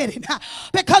 but I didn't.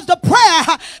 Because the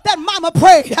prayer that mama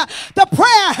prayed, the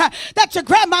prayer that your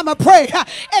grandmama prayed,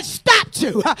 it stopped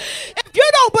you. If you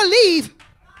don't believe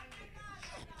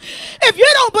If you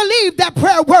don't believe that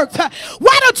prayer works,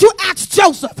 why don't you ask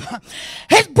Joseph?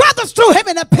 His brothers threw him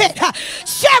in a pit,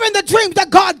 sharing the dreams that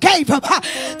God gave him.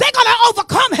 They're going to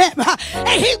overcome him,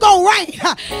 and he's going to reign.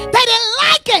 They didn't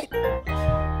like it.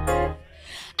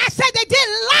 I said they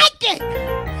didn't like it.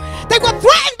 They were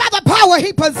threatened by the power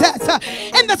he possessed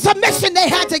and the submission they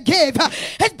had to give.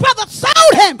 His brother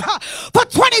sold him for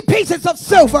 20 pieces of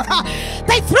silver.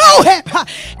 They threw him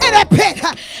in a pit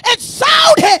and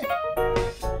sold him.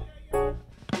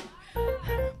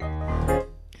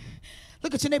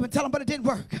 Look at your neighbor and tell him, but it didn't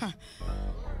work.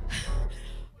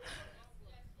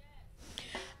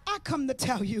 I come to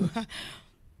tell you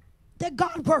that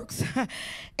God works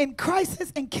in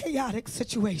crisis and chaotic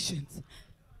situations.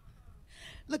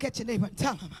 Look at your neighbor and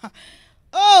tell him,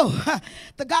 oh,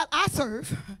 the God I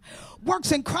serve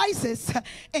works in crisis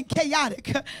and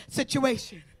chaotic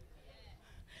situation.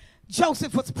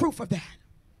 Joseph was proof of that.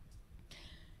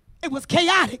 It was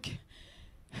chaotic.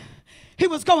 He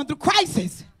was going through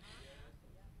crisis.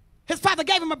 His father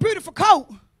gave him a beautiful coat.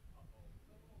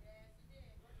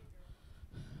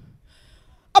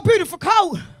 A beautiful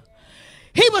coat.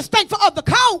 He was thankful of the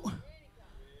coat.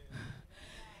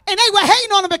 And they were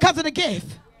hating on him because of the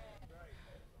gift.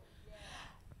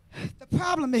 The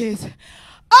problem is,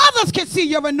 others can see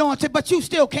your anointing, but you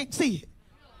still can't see it.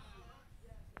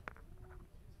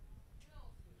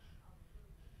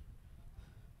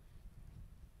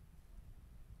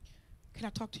 Can I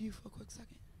talk to you for a quick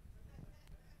second?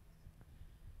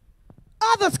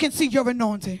 Others can see your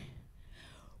anointing,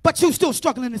 but you still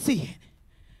struggling to see it.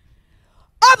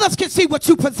 Others can see what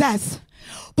you possess,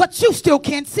 but you still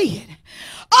can't see it.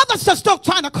 Others are still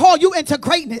trying to call you into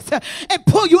greatness and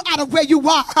pull you out of where you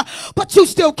are, but you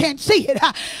still can't see it.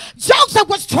 Joseph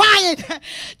was trying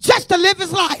just to live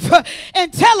his life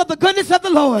and tell of the goodness of the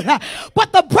Lord,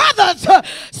 but the brothers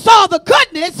saw the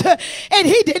goodness and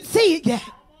he didn't see it yet.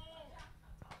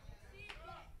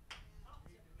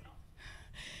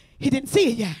 He didn't see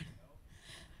it yet.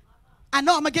 I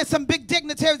know I'm going to get some big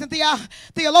dignitaries and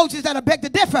theologians that are beg to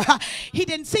differ. He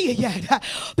didn't see it yet.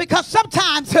 Because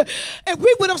sometimes if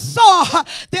we would have saw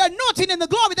the anointing and the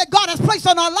glory that God has placed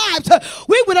on our lives,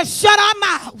 we would have shut our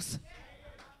mouths.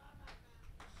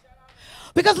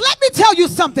 Because let me tell you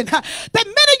something. The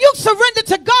minute you surrender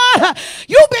to God,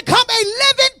 you become a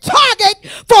living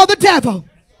target for the devil.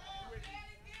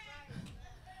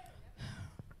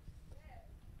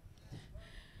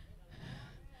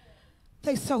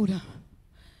 They sold him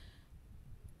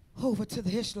over to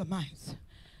the Ishmaelites.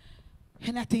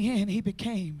 And at the end, he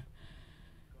became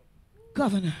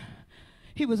governor.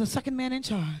 He was the second man in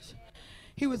charge.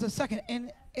 He was the second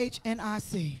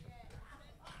NHNIC.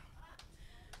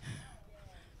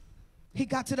 He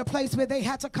got to the place where they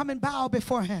had to come and bow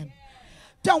before him.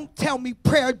 Don't tell me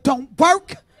prayer don't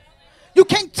work. You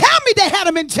can't tell me they had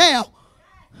him in jail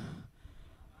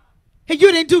and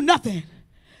you didn't do nothing.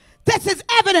 This is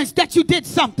evidence that you did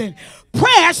something.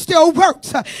 Prayer still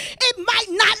works. It might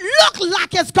not look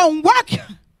like it's going to work.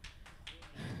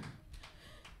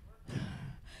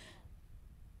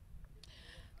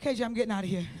 KJ, I'm getting out of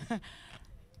here.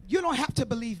 You don't have to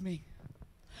believe me.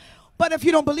 But if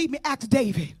you don't believe me, ask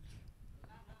David.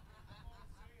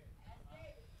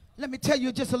 Let me tell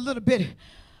you just a little bit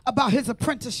about his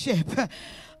apprenticeship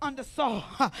under Saul.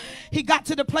 He got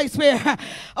to the place where,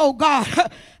 oh God,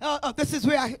 this is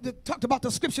where I talked about the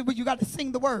scripture where you got to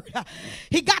sing the word.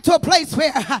 He got to a place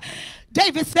where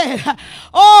David said,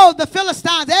 oh, the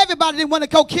Philistines, everybody didn't want to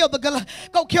go kill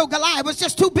Goliath. It was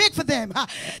just too big for them.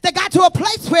 They got to a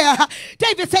place where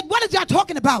David said, what is y'all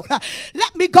talking about?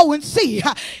 Let me go and see.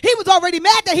 He was already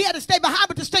mad that he had to stay behind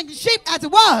with the stinking sheep as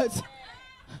it was.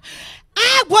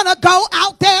 I want to go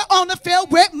out there on the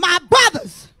field with my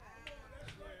brothers.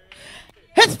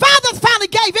 His fathers finally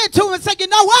gave in to him and said, you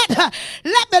know what?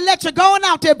 Let me let you go on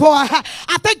out there, boy.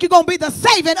 I think you're going to be the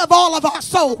saving of all of our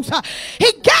souls.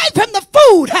 He gave him the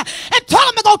food and told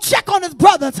him to go check on his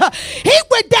brothers. He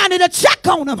went down there to check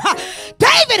on them.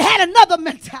 David had another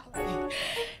mentality.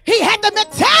 He had the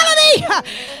mentality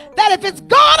that if it's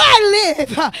God I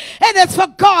live and it's for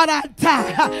God I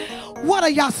die. What are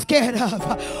y'all scared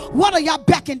of? What are y'all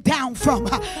backing down from?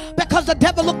 Because the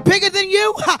devil look bigger than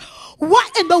you?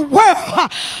 What in the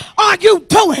world are you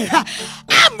doing?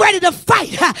 I'm ready to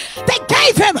fight. They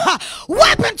gave him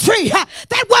weaponry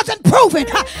that wasn't proven,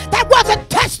 that wasn't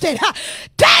tested.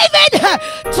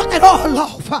 David took it all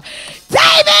off.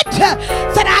 David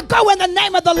said, I go in the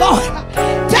name of the Lord.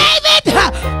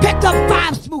 David picked up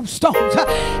 5 smooth stones.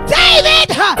 David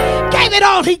gave it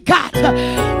all he got.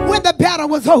 When the battle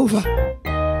was over.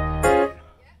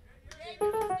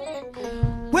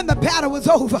 When the battle was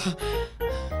over,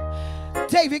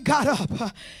 David got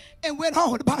up and went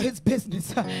on about his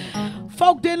business.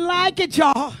 Folk didn't like it,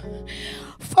 y'all.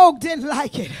 Folk didn't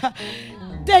like it.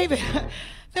 David,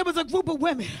 there was a group of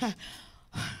women.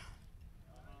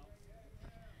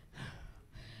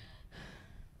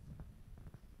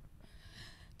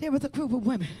 There was a group of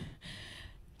women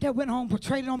that went home,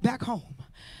 portrayed on back home,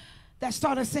 that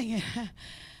started singing.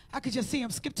 I could just see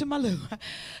him skip to my loo.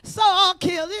 Saul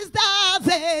killed his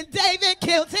 1,000, David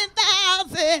killed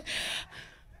 10,000.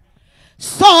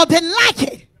 Saul didn't like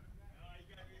it.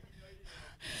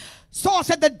 Saul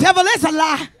said, the devil is a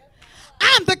lie.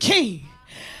 I'm the king.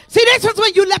 See, this is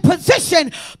when you let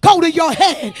position go to your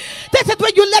head. This is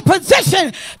when you let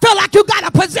position feel like you got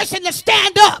a position to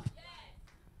stand up.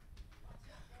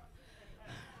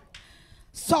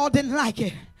 Saul didn't like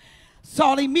it.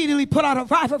 Saul immediately put out a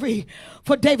rivalry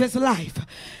for David's life.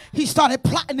 He started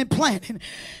plotting and planning.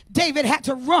 David had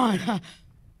to run.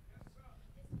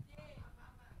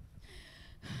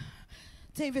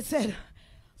 David said,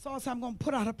 Saul said, I'm going to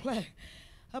put out a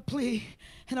plea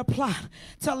and a plot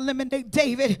to eliminate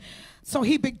David. So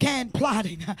he began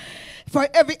plotting for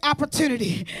every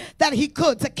opportunity that he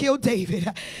could to kill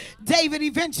David. David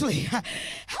eventually,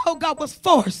 oh God, was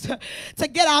forced to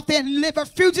get out there and live a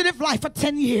fugitive life for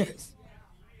 10 years.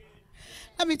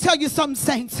 Let me tell you something,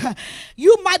 saints.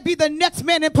 You might be the next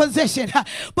man in position,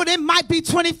 but it might be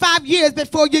 25 years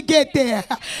before you get there.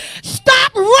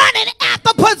 Stop running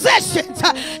after positions.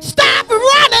 Stop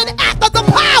running after the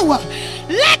power.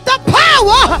 Let the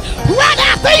power run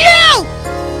after you.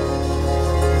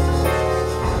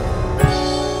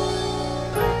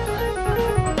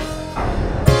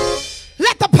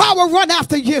 Let the power run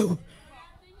after you.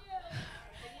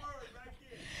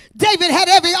 David had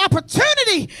every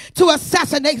opportunity to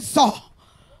assassinate Saul.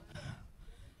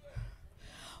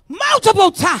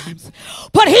 Multiple times.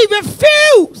 But he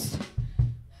refused.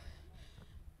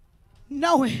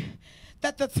 Knowing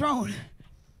that the throne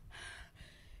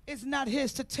is not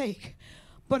his to take,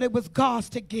 but it was God's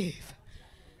to give.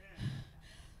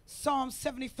 Psalm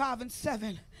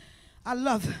 75:7.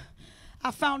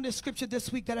 I found this scripture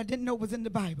this week that I didn't know was in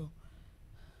the Bible.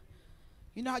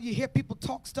 You know how you hear people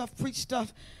talk stuff, preach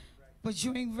stuff, but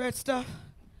you ain't read stuff?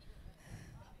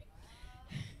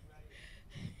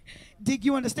 Dig,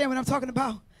 you understand what I'm talking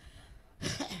about?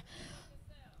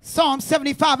 Psalm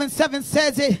 75:7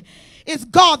 says it's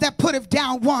God that putteth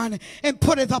down one and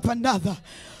putteth up another.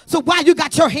 So why you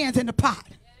got your hands in the pot?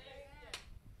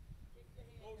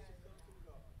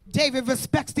 David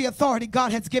respects the authority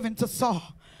God has given to Saul.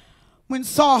 When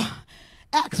Saul's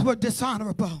acts were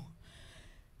dishonorable,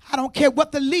 I don't care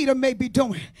what the leader may be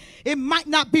doing. It might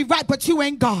not be right, but you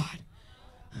ain't God.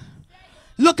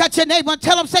 Look at your neighbor and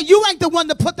tell them, say, you ain't the one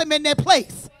to put them in their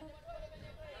place.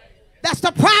 That's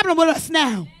the problem with us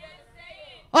now.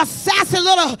 Assassin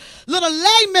little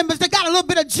lay members that got a little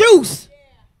bit of juice.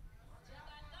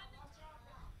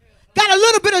 Got a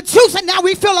little bit of juice, and now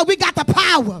we feel like we got the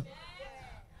power.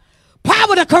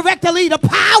 Power to correct the leader.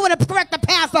 Power to correct the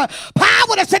pastor.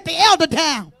 Power to sit the elder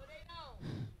down.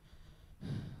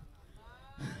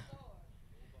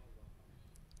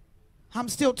 I'm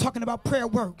still talking about prayer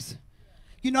works.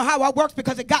 You know how I works?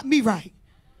 Because it got me right.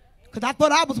 Because I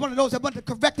thought I was one of those that wanted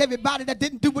to correct everybody that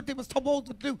didn't do what they were supposed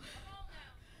to do.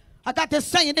 I got this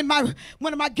saying in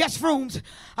one of my guest rooms.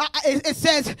 It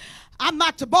says, I'm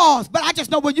not your boss, but I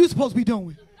just know what you're supposed to be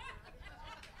doing.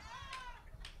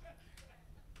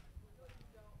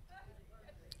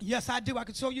 Yes, I do. I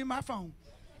can show you my phone.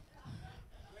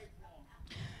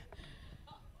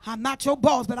 I'm not your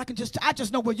boss, but I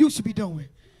just know what you should be doing.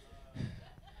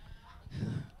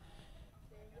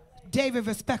 David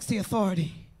respects the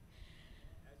authority.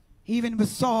 Even with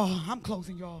Saul, I'm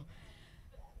closing, y'all.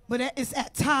 But it's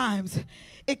at times,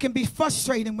 it can be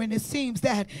frustrating when it seems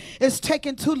that it's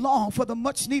taking too long for the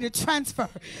much needed transfer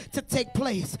to take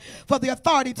place, for the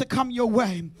authority to come your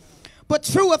way. But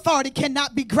true authority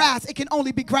cannot be grasped, it can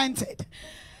only be granted.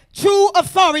 True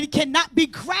authority cannot be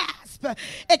grasped.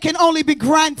 It can only be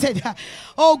granted.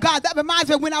 Oh God, that reminds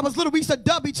me of when I was little, we used to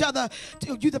dub each other.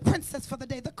 You the princess for the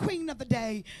day, the queen of the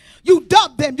day. You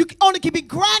dub them. You only can be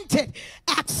granted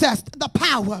access to the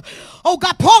power. Oh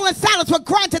God, Paul and Silas were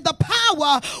granted the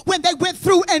power when they went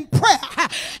through in prayer.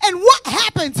 And what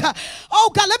happens?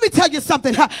 Oh God, let me tell you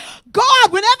something.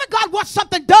 God, whenever God wants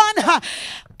something done,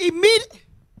 immediately.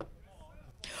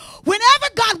 Whenever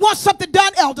God wants something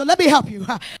done, elder, let me help you.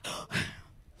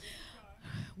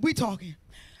 We talking.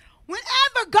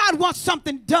 Whenever God wants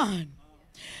something done,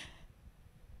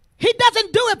 he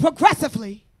doesn't do it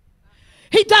progressively.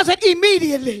 He does it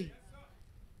immediately.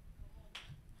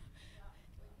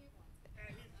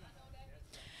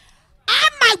 I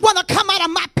might want to come out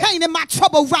of my pain and my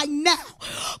trouble right now.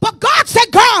 But God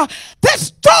said, girl,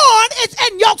 this thorn is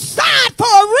in your side for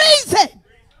a reason.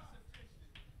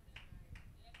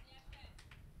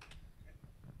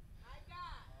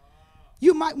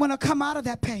 You might want to come out of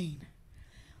that pain,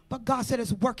 but God said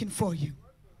it's working for you.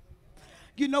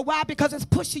 You know why? Because it's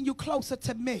pushing you closer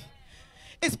to me.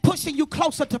 It's pushing you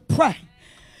closer to pray.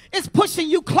 It's pushing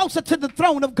you closer to the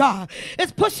throne of God.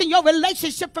 It's pushing your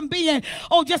relationship from being,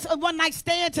 oh, just a one night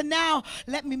stand to now,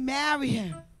 let me marry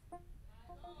him.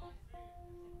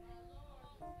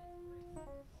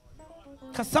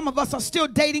 Because some of us are still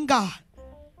dating God.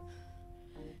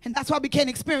 And that's why we can't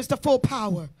experience the full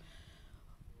power.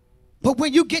 But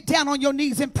when you get down on your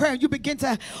knees in prayer, you begin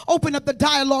to open up the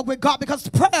dialogue with God, because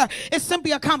prayer is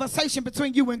simply a conversation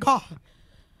between you and God.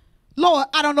 Lord,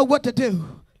 I don't know what to do.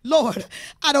 Lord,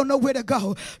 I don't know where to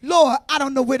go. Lord, I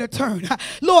don't know where to turn.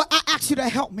 Lord, I ask you to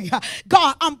help me.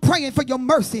 God, I'm praying for your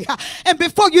mercy. And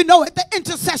before you know it, the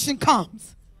intercession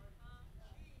comes.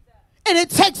 And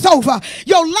it takes over.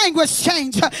 Your language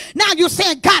change. Now you're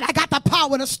saying, God, I got the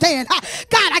power to stand. God,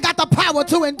 I got the power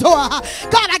to endure.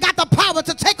 God, I got the power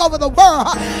to take over the world.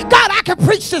 God, I can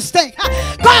preach this thing.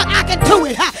 God, I can do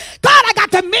it. God, I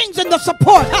got the means and the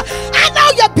support. I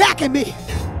know you're backing me.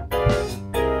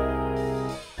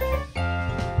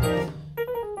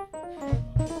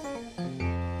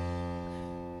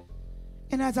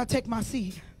 And as I take my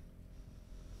seat,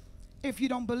 if you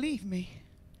don't believe me,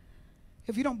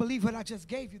 if you don't believe what I just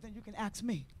gave you, then you can ask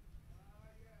me.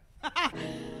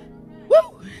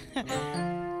 Woo!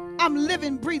 I'm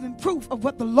living, breathing proof of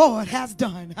what the Lord has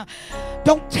done.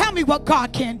 Don't tell me what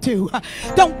God can't do.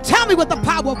 Don't tell me what the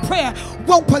power of prayer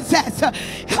won't possess.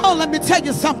 Oh, let me tell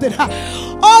you something.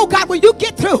 Oh, God, when you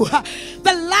get through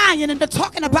the lying and the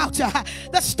talking about you,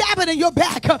 the stabbing in your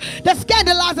back, the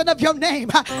scandalizing of your name,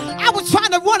 I was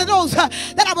trying to one of those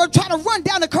that I was trying to run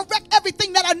down and correct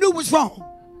everything that I knew was wrong.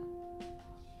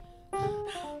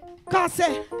 God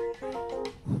said,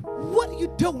 what are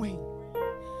you doing?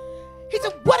 He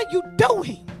said, what are you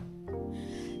doing?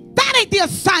 That ain't the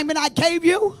assignment I gave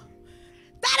you.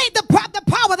 That ain't the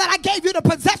power that I gave you to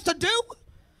possess to do.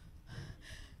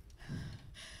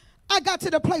 I got to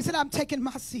the place that I'm taking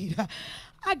my seat.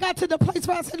 I got to the place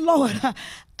where I said, Lord,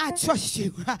 I trust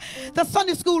you. The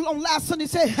Sunday school on last Sunday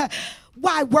said,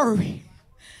 why worry?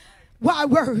 Why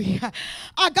worry?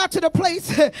 I got to the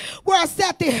place where I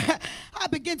sat there. I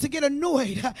began to get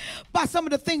annoyed by some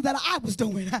of the things that I was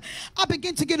doing. I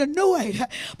began to get annoyed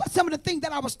by some of the things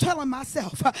that I was telling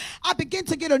myself. I began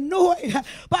to get annoyed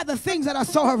by the things that I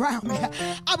saw around me.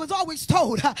 I was always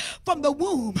told from the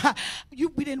womb,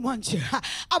 we didn't want you.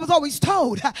 I was always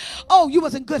told, oh, you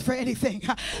wasn't good for anything.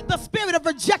 The spirit of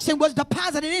rejection was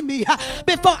deposited in me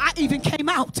before I even came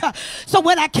out. So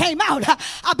when I came out,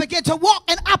 I began to walk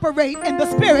and operate in the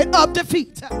spirit of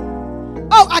defeat.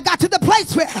 Oh, I got to the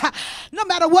place where no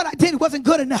matter what I did, it wasn't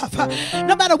good enough.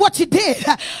 No matter what you did,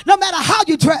 no matter how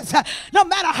you dressed, no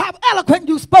matter how eloquent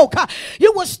you spoke,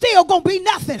 you were still going to be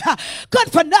nothing.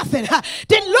 Good for nothing.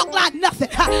 Didn't look like nothing.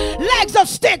 Legs of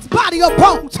sticks, body of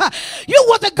bones. You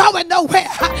wasn't going nowhere.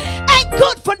 Ain't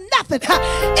good for nothing.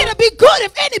 It'll be good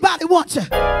if anybody wants you.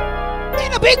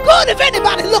 It'll be good if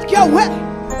anybody look your way.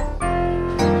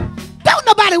 Don't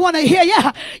nobody want to hear you.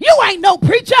 You ain't no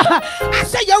preacher. I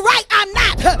say you're right, I'm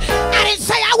not. I didn't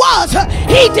say I was.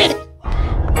 He did it.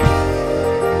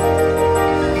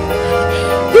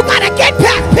 You got to get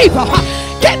past people.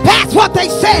 Get past what they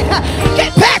said.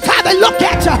 Get past how they look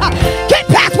at you. Get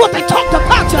past what they talked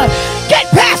about you. Get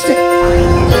past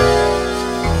it.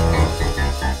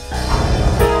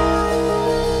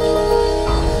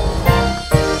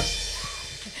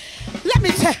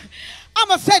 I'm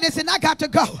going to say this and I got to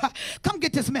go. Come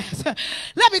get this mess.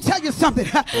 Let me tell you something.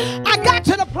 I got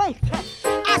to the place.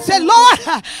 I said, Lord,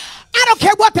 I don't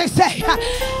care what they say.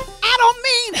 I don't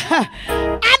mean,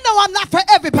 I know I'm not for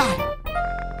everybody.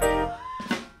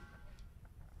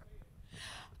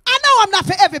 I know I'm not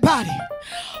for everybody.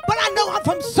 But I know I'm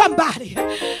from somebody.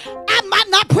 I might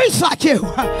not preach like you.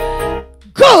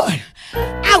 Good.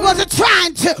 I wasn't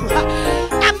trying to.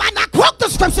 I might not quote the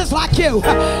scriptures like you.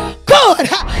 Good.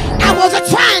 I wasn't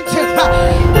trying to.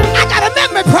 I got a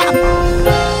memory problem.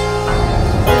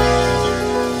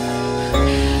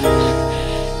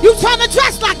 You trying to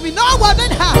dress like me? No, I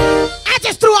wasn't. I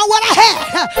just threw on what I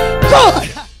had.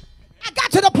 Good. I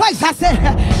got to the place. I said,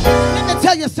 let me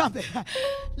tell you something.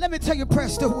 Let me tell you, prayer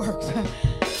still works.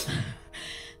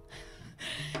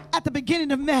 At the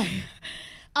beginning of May,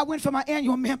 I went for my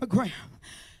annual mammogram.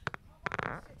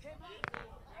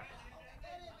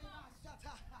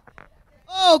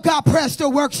 Oh, God, prayer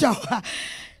still works, y'all.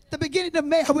 the beginning of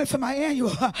May, I went for my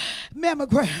annual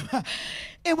mammogram.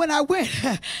 And when I went,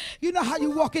 you know how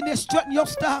you walk in there strutting your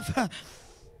stuff?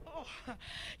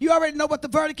 You already know what the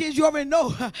verdict is. You already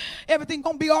know everything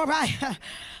going to be all right.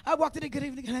 I walked in there, good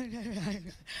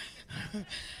evening.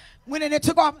 Went in there,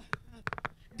 took off,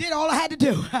 did all I had to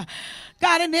do.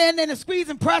 Got in there and then the squeeze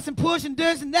and press and push and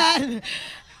this and that.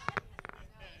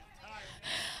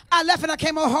 I left and I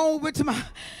came on home, went to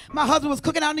my husband was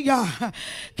cooking out in the yard.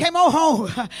 Came on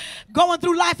home, going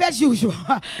through life as usual.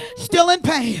 Still in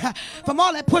pain from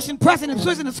all that pushing, pressing, and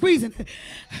twisting and squeezing.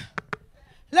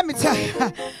 Let me tell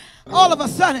you, all of a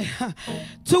sudden,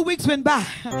 2 weeks went by.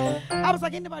 I was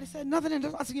like, ain't nobody said nothing. And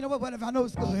I said, you know what, whatever, I know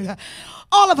it's good.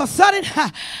 All of a sudden,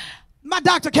 my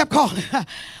doctor kept calling.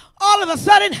 All of a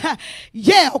sudden,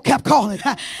 Yale kept calling.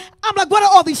 I'm like, what are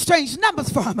all these strange numbers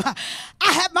from?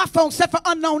 I have my phone set for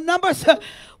unknown numbers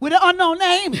with an unknown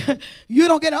name. You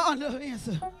don't get an unknown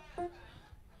answer.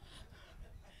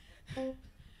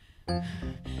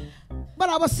 But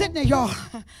I was sitting there, y'all.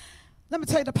 Let me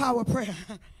tell you the power of prayer.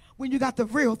 When you got the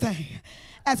real thing,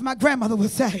 as my grandmother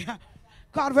would say,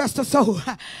 God rest her soul.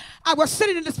 I was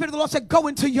sitting in the Spirit of the Lord said, go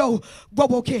into your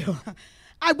robo-kill.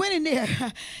 I went in there,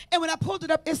 and when I pulled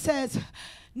it up, it says,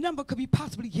 number could be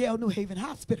possibly Yale New Haven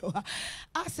Hospital.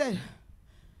 I said,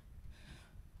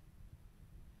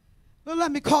 well,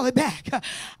 let me call it back.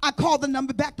 I called the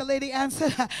number back. The lady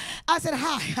answered. I said,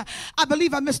 hi. I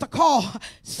believe I missed a call.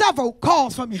 Several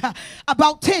calls from you.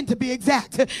 About 10 to be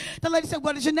exact. The lady said,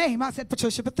 what is your name? I said,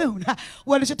 Patricia Bethune.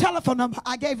 What is your telephone number?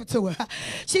 I gave it to her.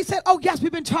 She said, oh, yes,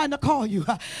 we've been trying to call you.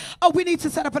 Oh, we need to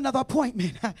set up another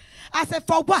appointment. I said,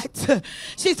 for what?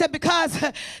 She said, because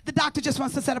the doctor just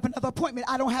wants to set up another appointment.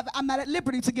 I'm not at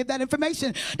liberty to give that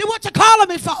information. Then what you calling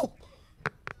me for?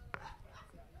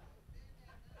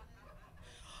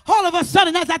 All of a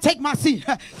sudden, as I take my seat,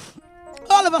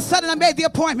 all of a sudden I made the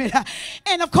appointment.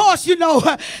 And of course, you know,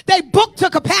 they booked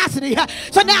to capacity.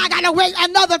 So now I got to wait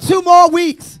another 2 more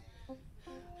weeks.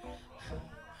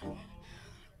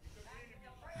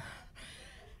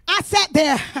 I sat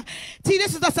there. See,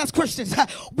 this is us as Christians.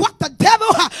 What the devil?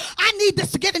 I need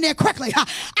this to get in there quickly.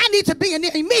 I need to be in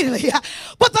there immediately.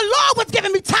 But the Lord was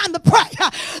giving me time to pray.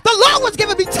 The Lord was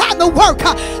giving me time to work.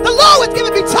 The Lord was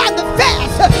giving me time to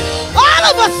fast. All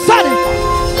of a sudden,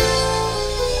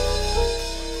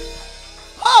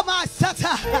 oh my son,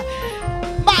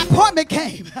 my appointment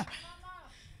came.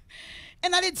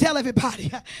 And I didn't tell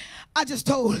everybody. I just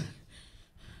told.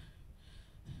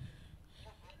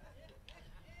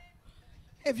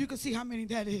 If you can see how many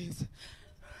that is.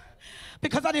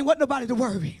 Because I didn't want nobody to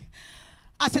worry.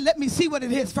 I said, let me see what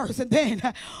it is first, and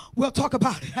then we'll talk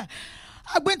about it.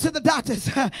 I went to the doctors,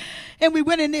 and we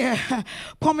went in there.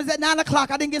 Appointment's at 9 o'clock.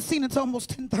 I didn't get seen until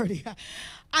almost 10:30.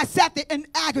 I sat there in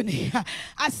agony.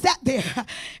 I sat there,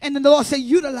 and then the Lord said,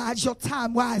 utilize your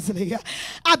time wisely.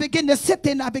 I began to sit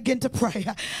there, and I began to pray.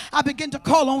 I began to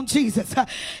call on Jesus.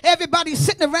 Everybody's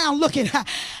sitting around looking.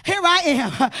 Here I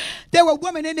am. There were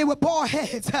women in there with bald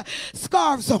heads,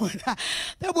 scarves on.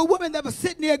 There were women that were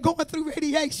sitting there going through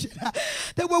radiation.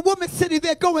 There were women sitting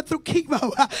there going through chemo.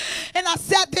 And I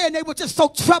sat there, and they were just so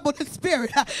troubled in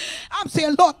spirit. I'm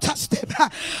saying, Lord, touch them.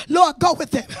 Lord, go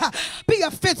with them. Be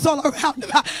a fence all around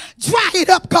them. Dry it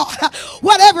up, God.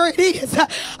 Whatever it is.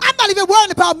 I'm not even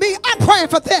worried about me. I'm praying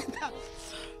for them.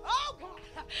 Oh, God.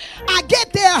 I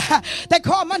get there. They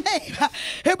call my name.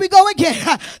 Here we go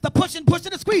again. The pushing,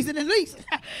 the squeezing, and releasing.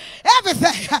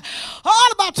 Everything.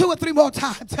 All about 2 or 3 more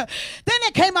times. Then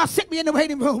they came out, sit me in the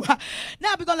waiting room.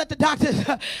 Now we're going to let the doctors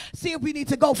see if we need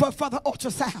to go for a further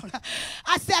ultrasound.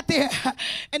 I sat there,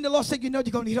 and the Lord said, you know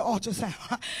you're going to need an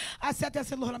ultrasound. I sat there and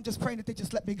said, Lord, I'm just praying that they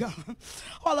just let me go.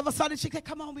 All of a sudden, she said,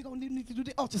 come on, we're going to need to do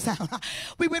the ultrasound.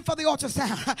 We went for the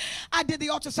ultrasound. I did the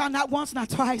ultrasound not once, not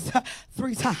twice,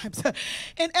 3 times.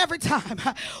 And every time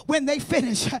when they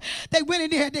finished, they went in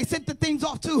there and they sent the things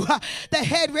off to the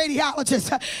head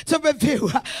radiologist to review.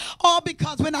 All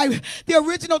because when the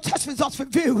original test results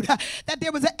reviewed that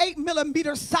there was an 8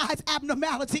 millimeter size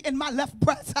abnormality in my left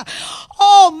breast.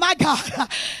 Oh my God.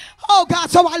 Oh God,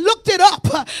 so I looked it up.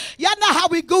 Y'all know how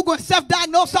we Google and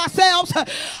self-diagnose ourselves.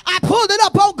 I pulled it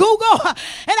up on Google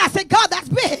and I said, God, that's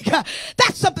big.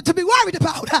 That's something to be worried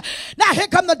about. Now here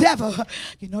come the devil.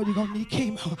 You know you're going to need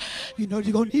chemo. You know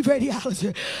you're going to need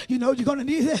radiology. You know you're going to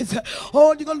need this.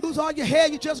 Oh, you're going to lose all your hair.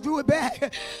 You just grew it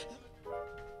back.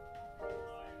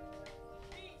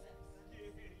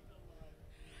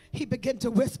 He began to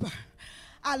whisper.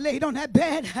 I laid on that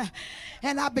bed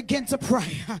and I began to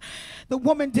pray. The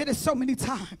woman did it so many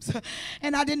times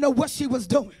and I didn't know what she was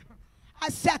doing. I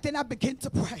sat there and I began to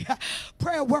pray.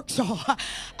 Prayer works, y'all.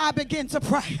 I began to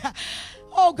pray.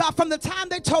 Oh God, from the time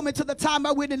they told me to the time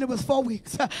I went in, it was 4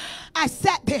 weeks. I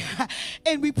sat there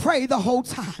and we prayed the whole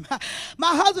time.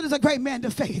 My husband is a great man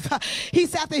of faith. He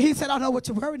sat there, he said, I know what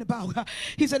you're worrying about.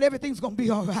 He said, everything's going to be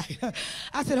all right.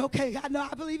 I said, okay, I know,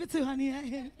 I believe it too,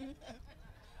 honey.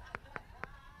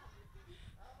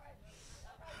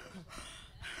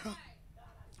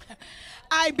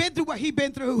 I ain't been through what he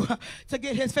been through to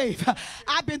get his faith.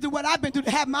 I've been through what I've been through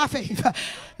to have my faith.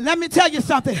 Let me tell you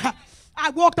something. I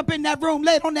walked up in that room,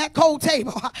 laid on that cold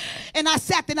table, and I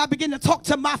sat there and I began to talk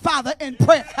to my Father in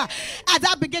prayer. As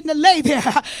I began to lay there,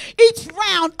 each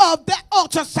round of that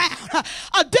ultrasound,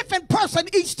 a different person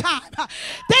each time.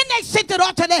 Then they sent it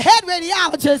off to the head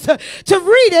radiologist to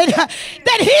read it,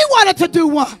 that he wanted to do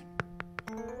one.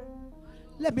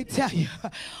 Let me tell you,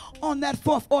 on that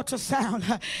fourth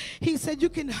ultrasound, he said, you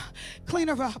can clean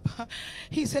her up.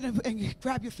 He said, and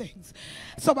grab your things.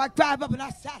 So I grabbed up and I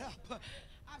sat up.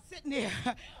 I'm sitting there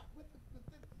with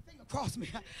the thing across me.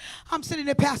 I'm sitting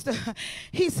there, Pastor.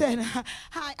 He said,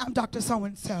 hi, I'm Dr.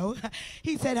 So-and-so.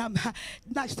 He said,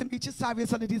 nice to meet you. Sorry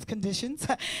it's under these conditions.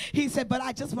 He said, but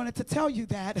I just wanted to tell you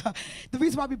that the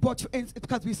reason why we brought you in is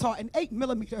because we saw an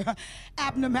 8mm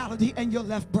abnormality in your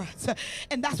left breast.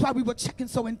 And that's why we were checking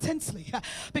so intensely,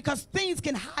 because things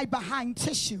can hide behind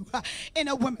tissue in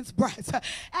a woman's breast.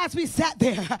 As we sat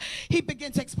there, he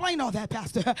began to explain all that,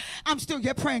 Pastor. I'm still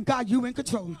here praying, God, you in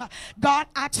control. God,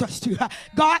 I trust you.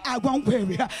 God, I won't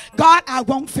worry. God, I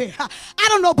won't fear. I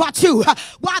don't know about you.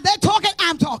 While they're talking,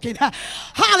 I'm talking.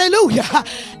 Hallelujah.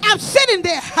 I'm sitting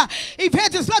there.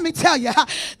 Evangelist, let me tell you,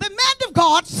 the man of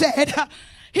God said,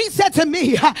 he said to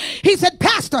me, he said,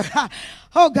 Pastor,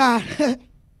 oh God.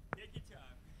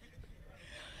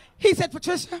 He said,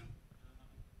 Patricia,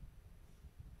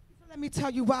 let me tell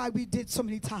you why we did so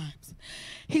many times.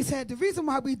 He said, the reason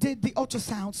why we did the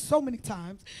ultrasound so many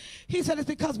times, he said, it's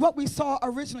because what we saw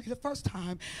originally the first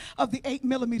time of the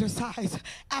 8mm size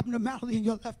abnormality in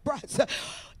your left breast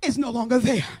is no longer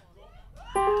there.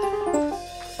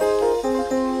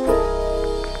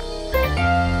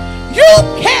 You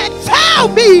can't tell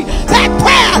me that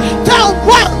prayer don't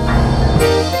work.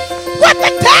 What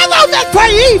the devil meant for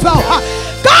evil,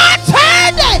 God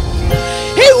turned it.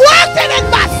 He worked it in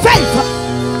my favor.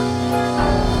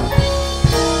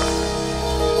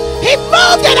 He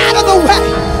moved it out of the way.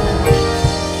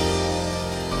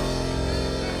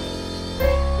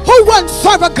 Who wouldn't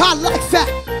serve a God like that?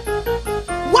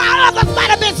 While others might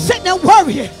have been sitting and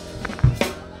worrying,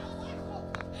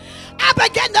 I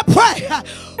began to pray.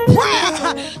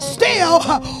 Prayer still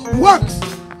works.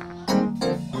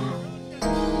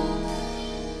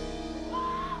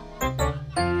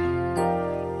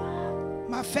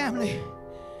 My family,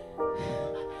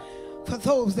 for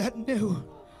those that knew,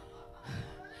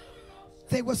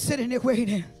 they were sitting there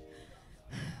waiting.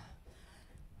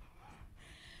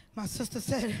 My sister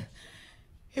said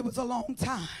it was a long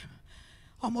time,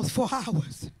 almost 4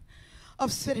 hours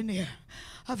of sitting there,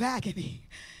 of agony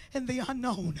in the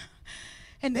unknown.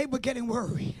 And they were getting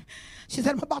worried. She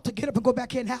said, I'm about to get up and go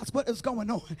back in the house. What is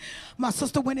going on? My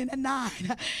sister went in at 9.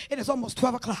 It is almost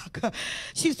 12 o'clock.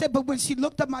 She said, but when she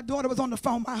looked up, my daughter was on the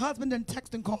phone. My husband didn't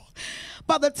text and call.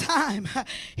 By the time,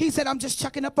 he said, I'm just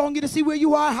checking up on you to see where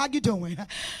you are, how you doing.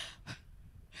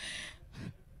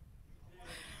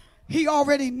 He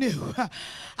already knew.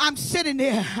 I'm sitting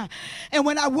there. And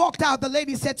when I walked out, the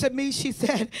lady said to me, she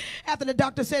said, after the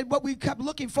doctor said what we kept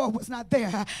looking for was not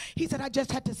there, he said, I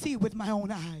just had to see it with my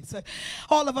own eyes.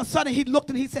 All of a sudden, he looked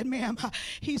and he said, ma'am,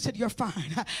 he said, you're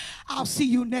fine. I'll see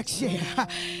you next year.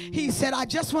 He said, I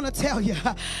just want to tell you,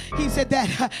 he said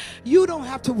that you don't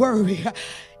have to worry.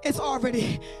 It's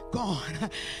already gone.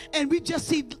 And we just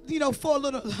see, 4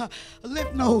 little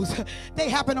lymph nodes. They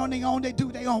happen on their own. They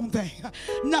do their own thing.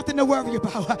 Nothing to worry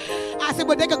about. I said,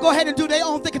 well, they could go ahead and do their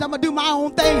own thing because I'm going to do my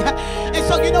own thing. And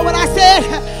so you know what I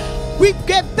said? We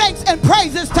give thanks and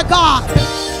praises to God.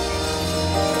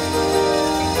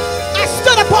 I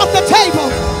stood up off the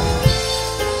table.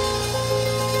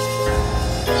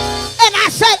 And I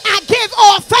said, I give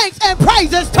all thanks and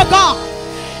praises to God.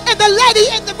 And the lady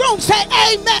in the room said,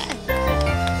 amen.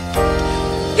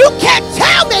 You can't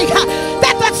tell me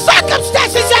that the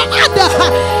circumstances you're under,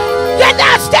 you're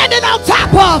not standing on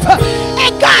top of,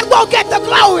 and God won't get the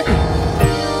glory.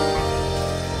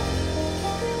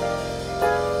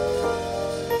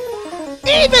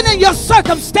 Even in your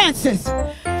circumstances,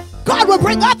 God will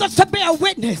bring others to bear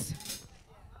witness.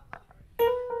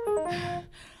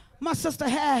 My sister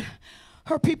had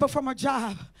her people from her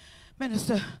job,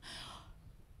 minister,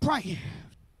 praying.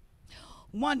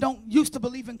 One don't used to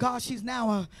believe in God. She's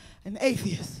now an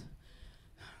atheist.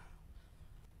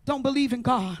 don't believe in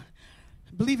God.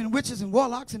 Believe in witches and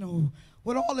warlocks and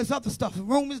with all this other stuff. The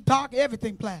room is dark,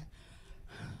 everything black.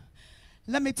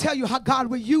 Let me tell you how God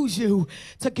will use you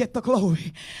to get the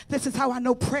glory. This is how I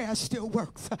know prayer still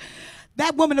works.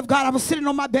 That woman of God, I was sitting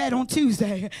on my bed on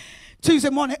Tuesday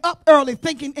morning, up early,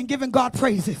 thinking and giving God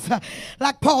praises,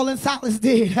 like Paul and Silas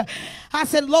did. I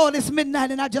said, Lord, it's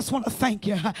midnight, and I just want to thank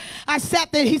you. I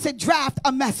sat there. He said, draft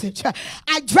a message.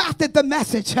 I drafted the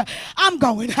message. I'm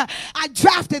going. I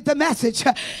drafted the message.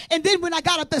 And then when I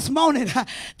got up this morning,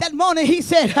 that morning he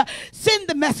said, send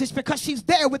the message because she's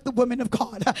there with the woman of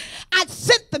God. I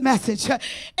sent the message,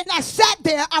 and I sat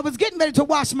there. I was getting ready to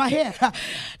wash my hair.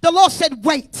 The Lord said,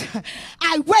 wait.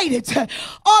 I waited.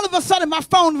 All of a sudden, my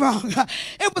phone rang.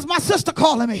 It was my sister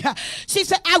calling me. She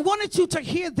said, I wanted you to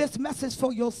hear this message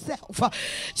for yourself.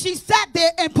 She sat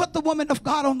there and put the woman of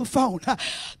God on the phone.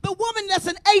 The woman that's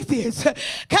an atheist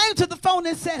came to the phone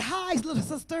and said, hi, little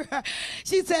sister.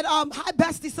 She said, hi,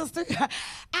 bestie sister.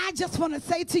 I just want to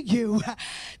say to you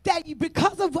that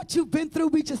because of what you've been through,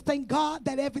 we just thank God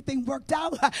that everything worked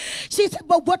out. She said,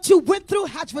 but what you went through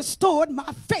has restored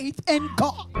my faith in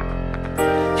God.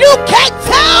 You can't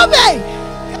tell me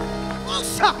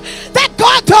that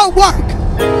God don't work.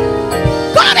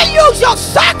 God will use your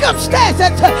circumstances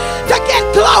to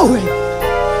get glory,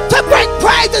 to bring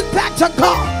praises back to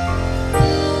God.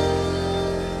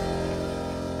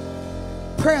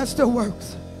 Prayer still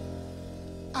works.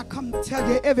 I come to tell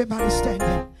you, everybody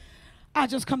standing, I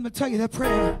just come to tell you that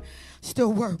prayer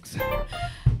still works.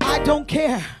 I don't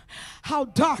care how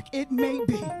dark it may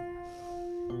be.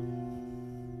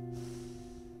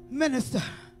 Minister,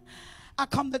 I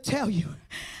come to tell you,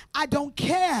 I don't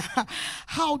care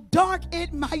how dark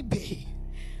it might be.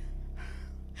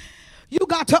 You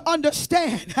got to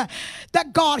understand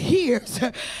that God hears,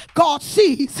 God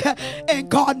sees, and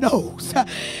God knows.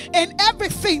 And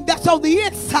everything that's on the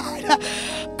inside,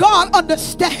 God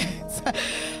understands.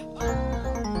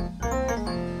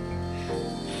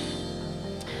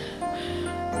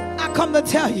 I come to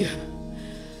tell you,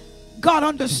 God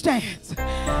understands.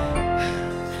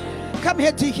 Come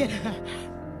here, deacon.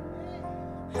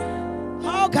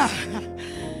 Oh, God,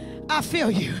 I feel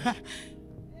you.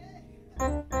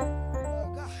 Oh,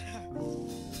 God.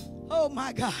 Oh,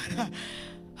 my God.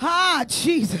 Ah,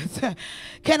 Jesus.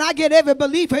 Can I get every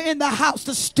believer in the house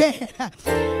to stand?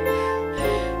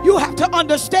 You have to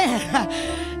understand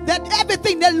that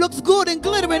everything that looks good and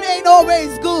glittering ain't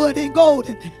always good and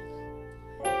golden.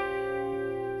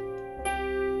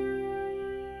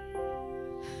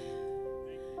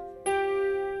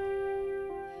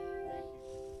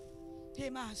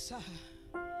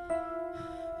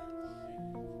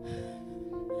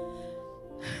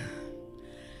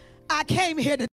 I came here to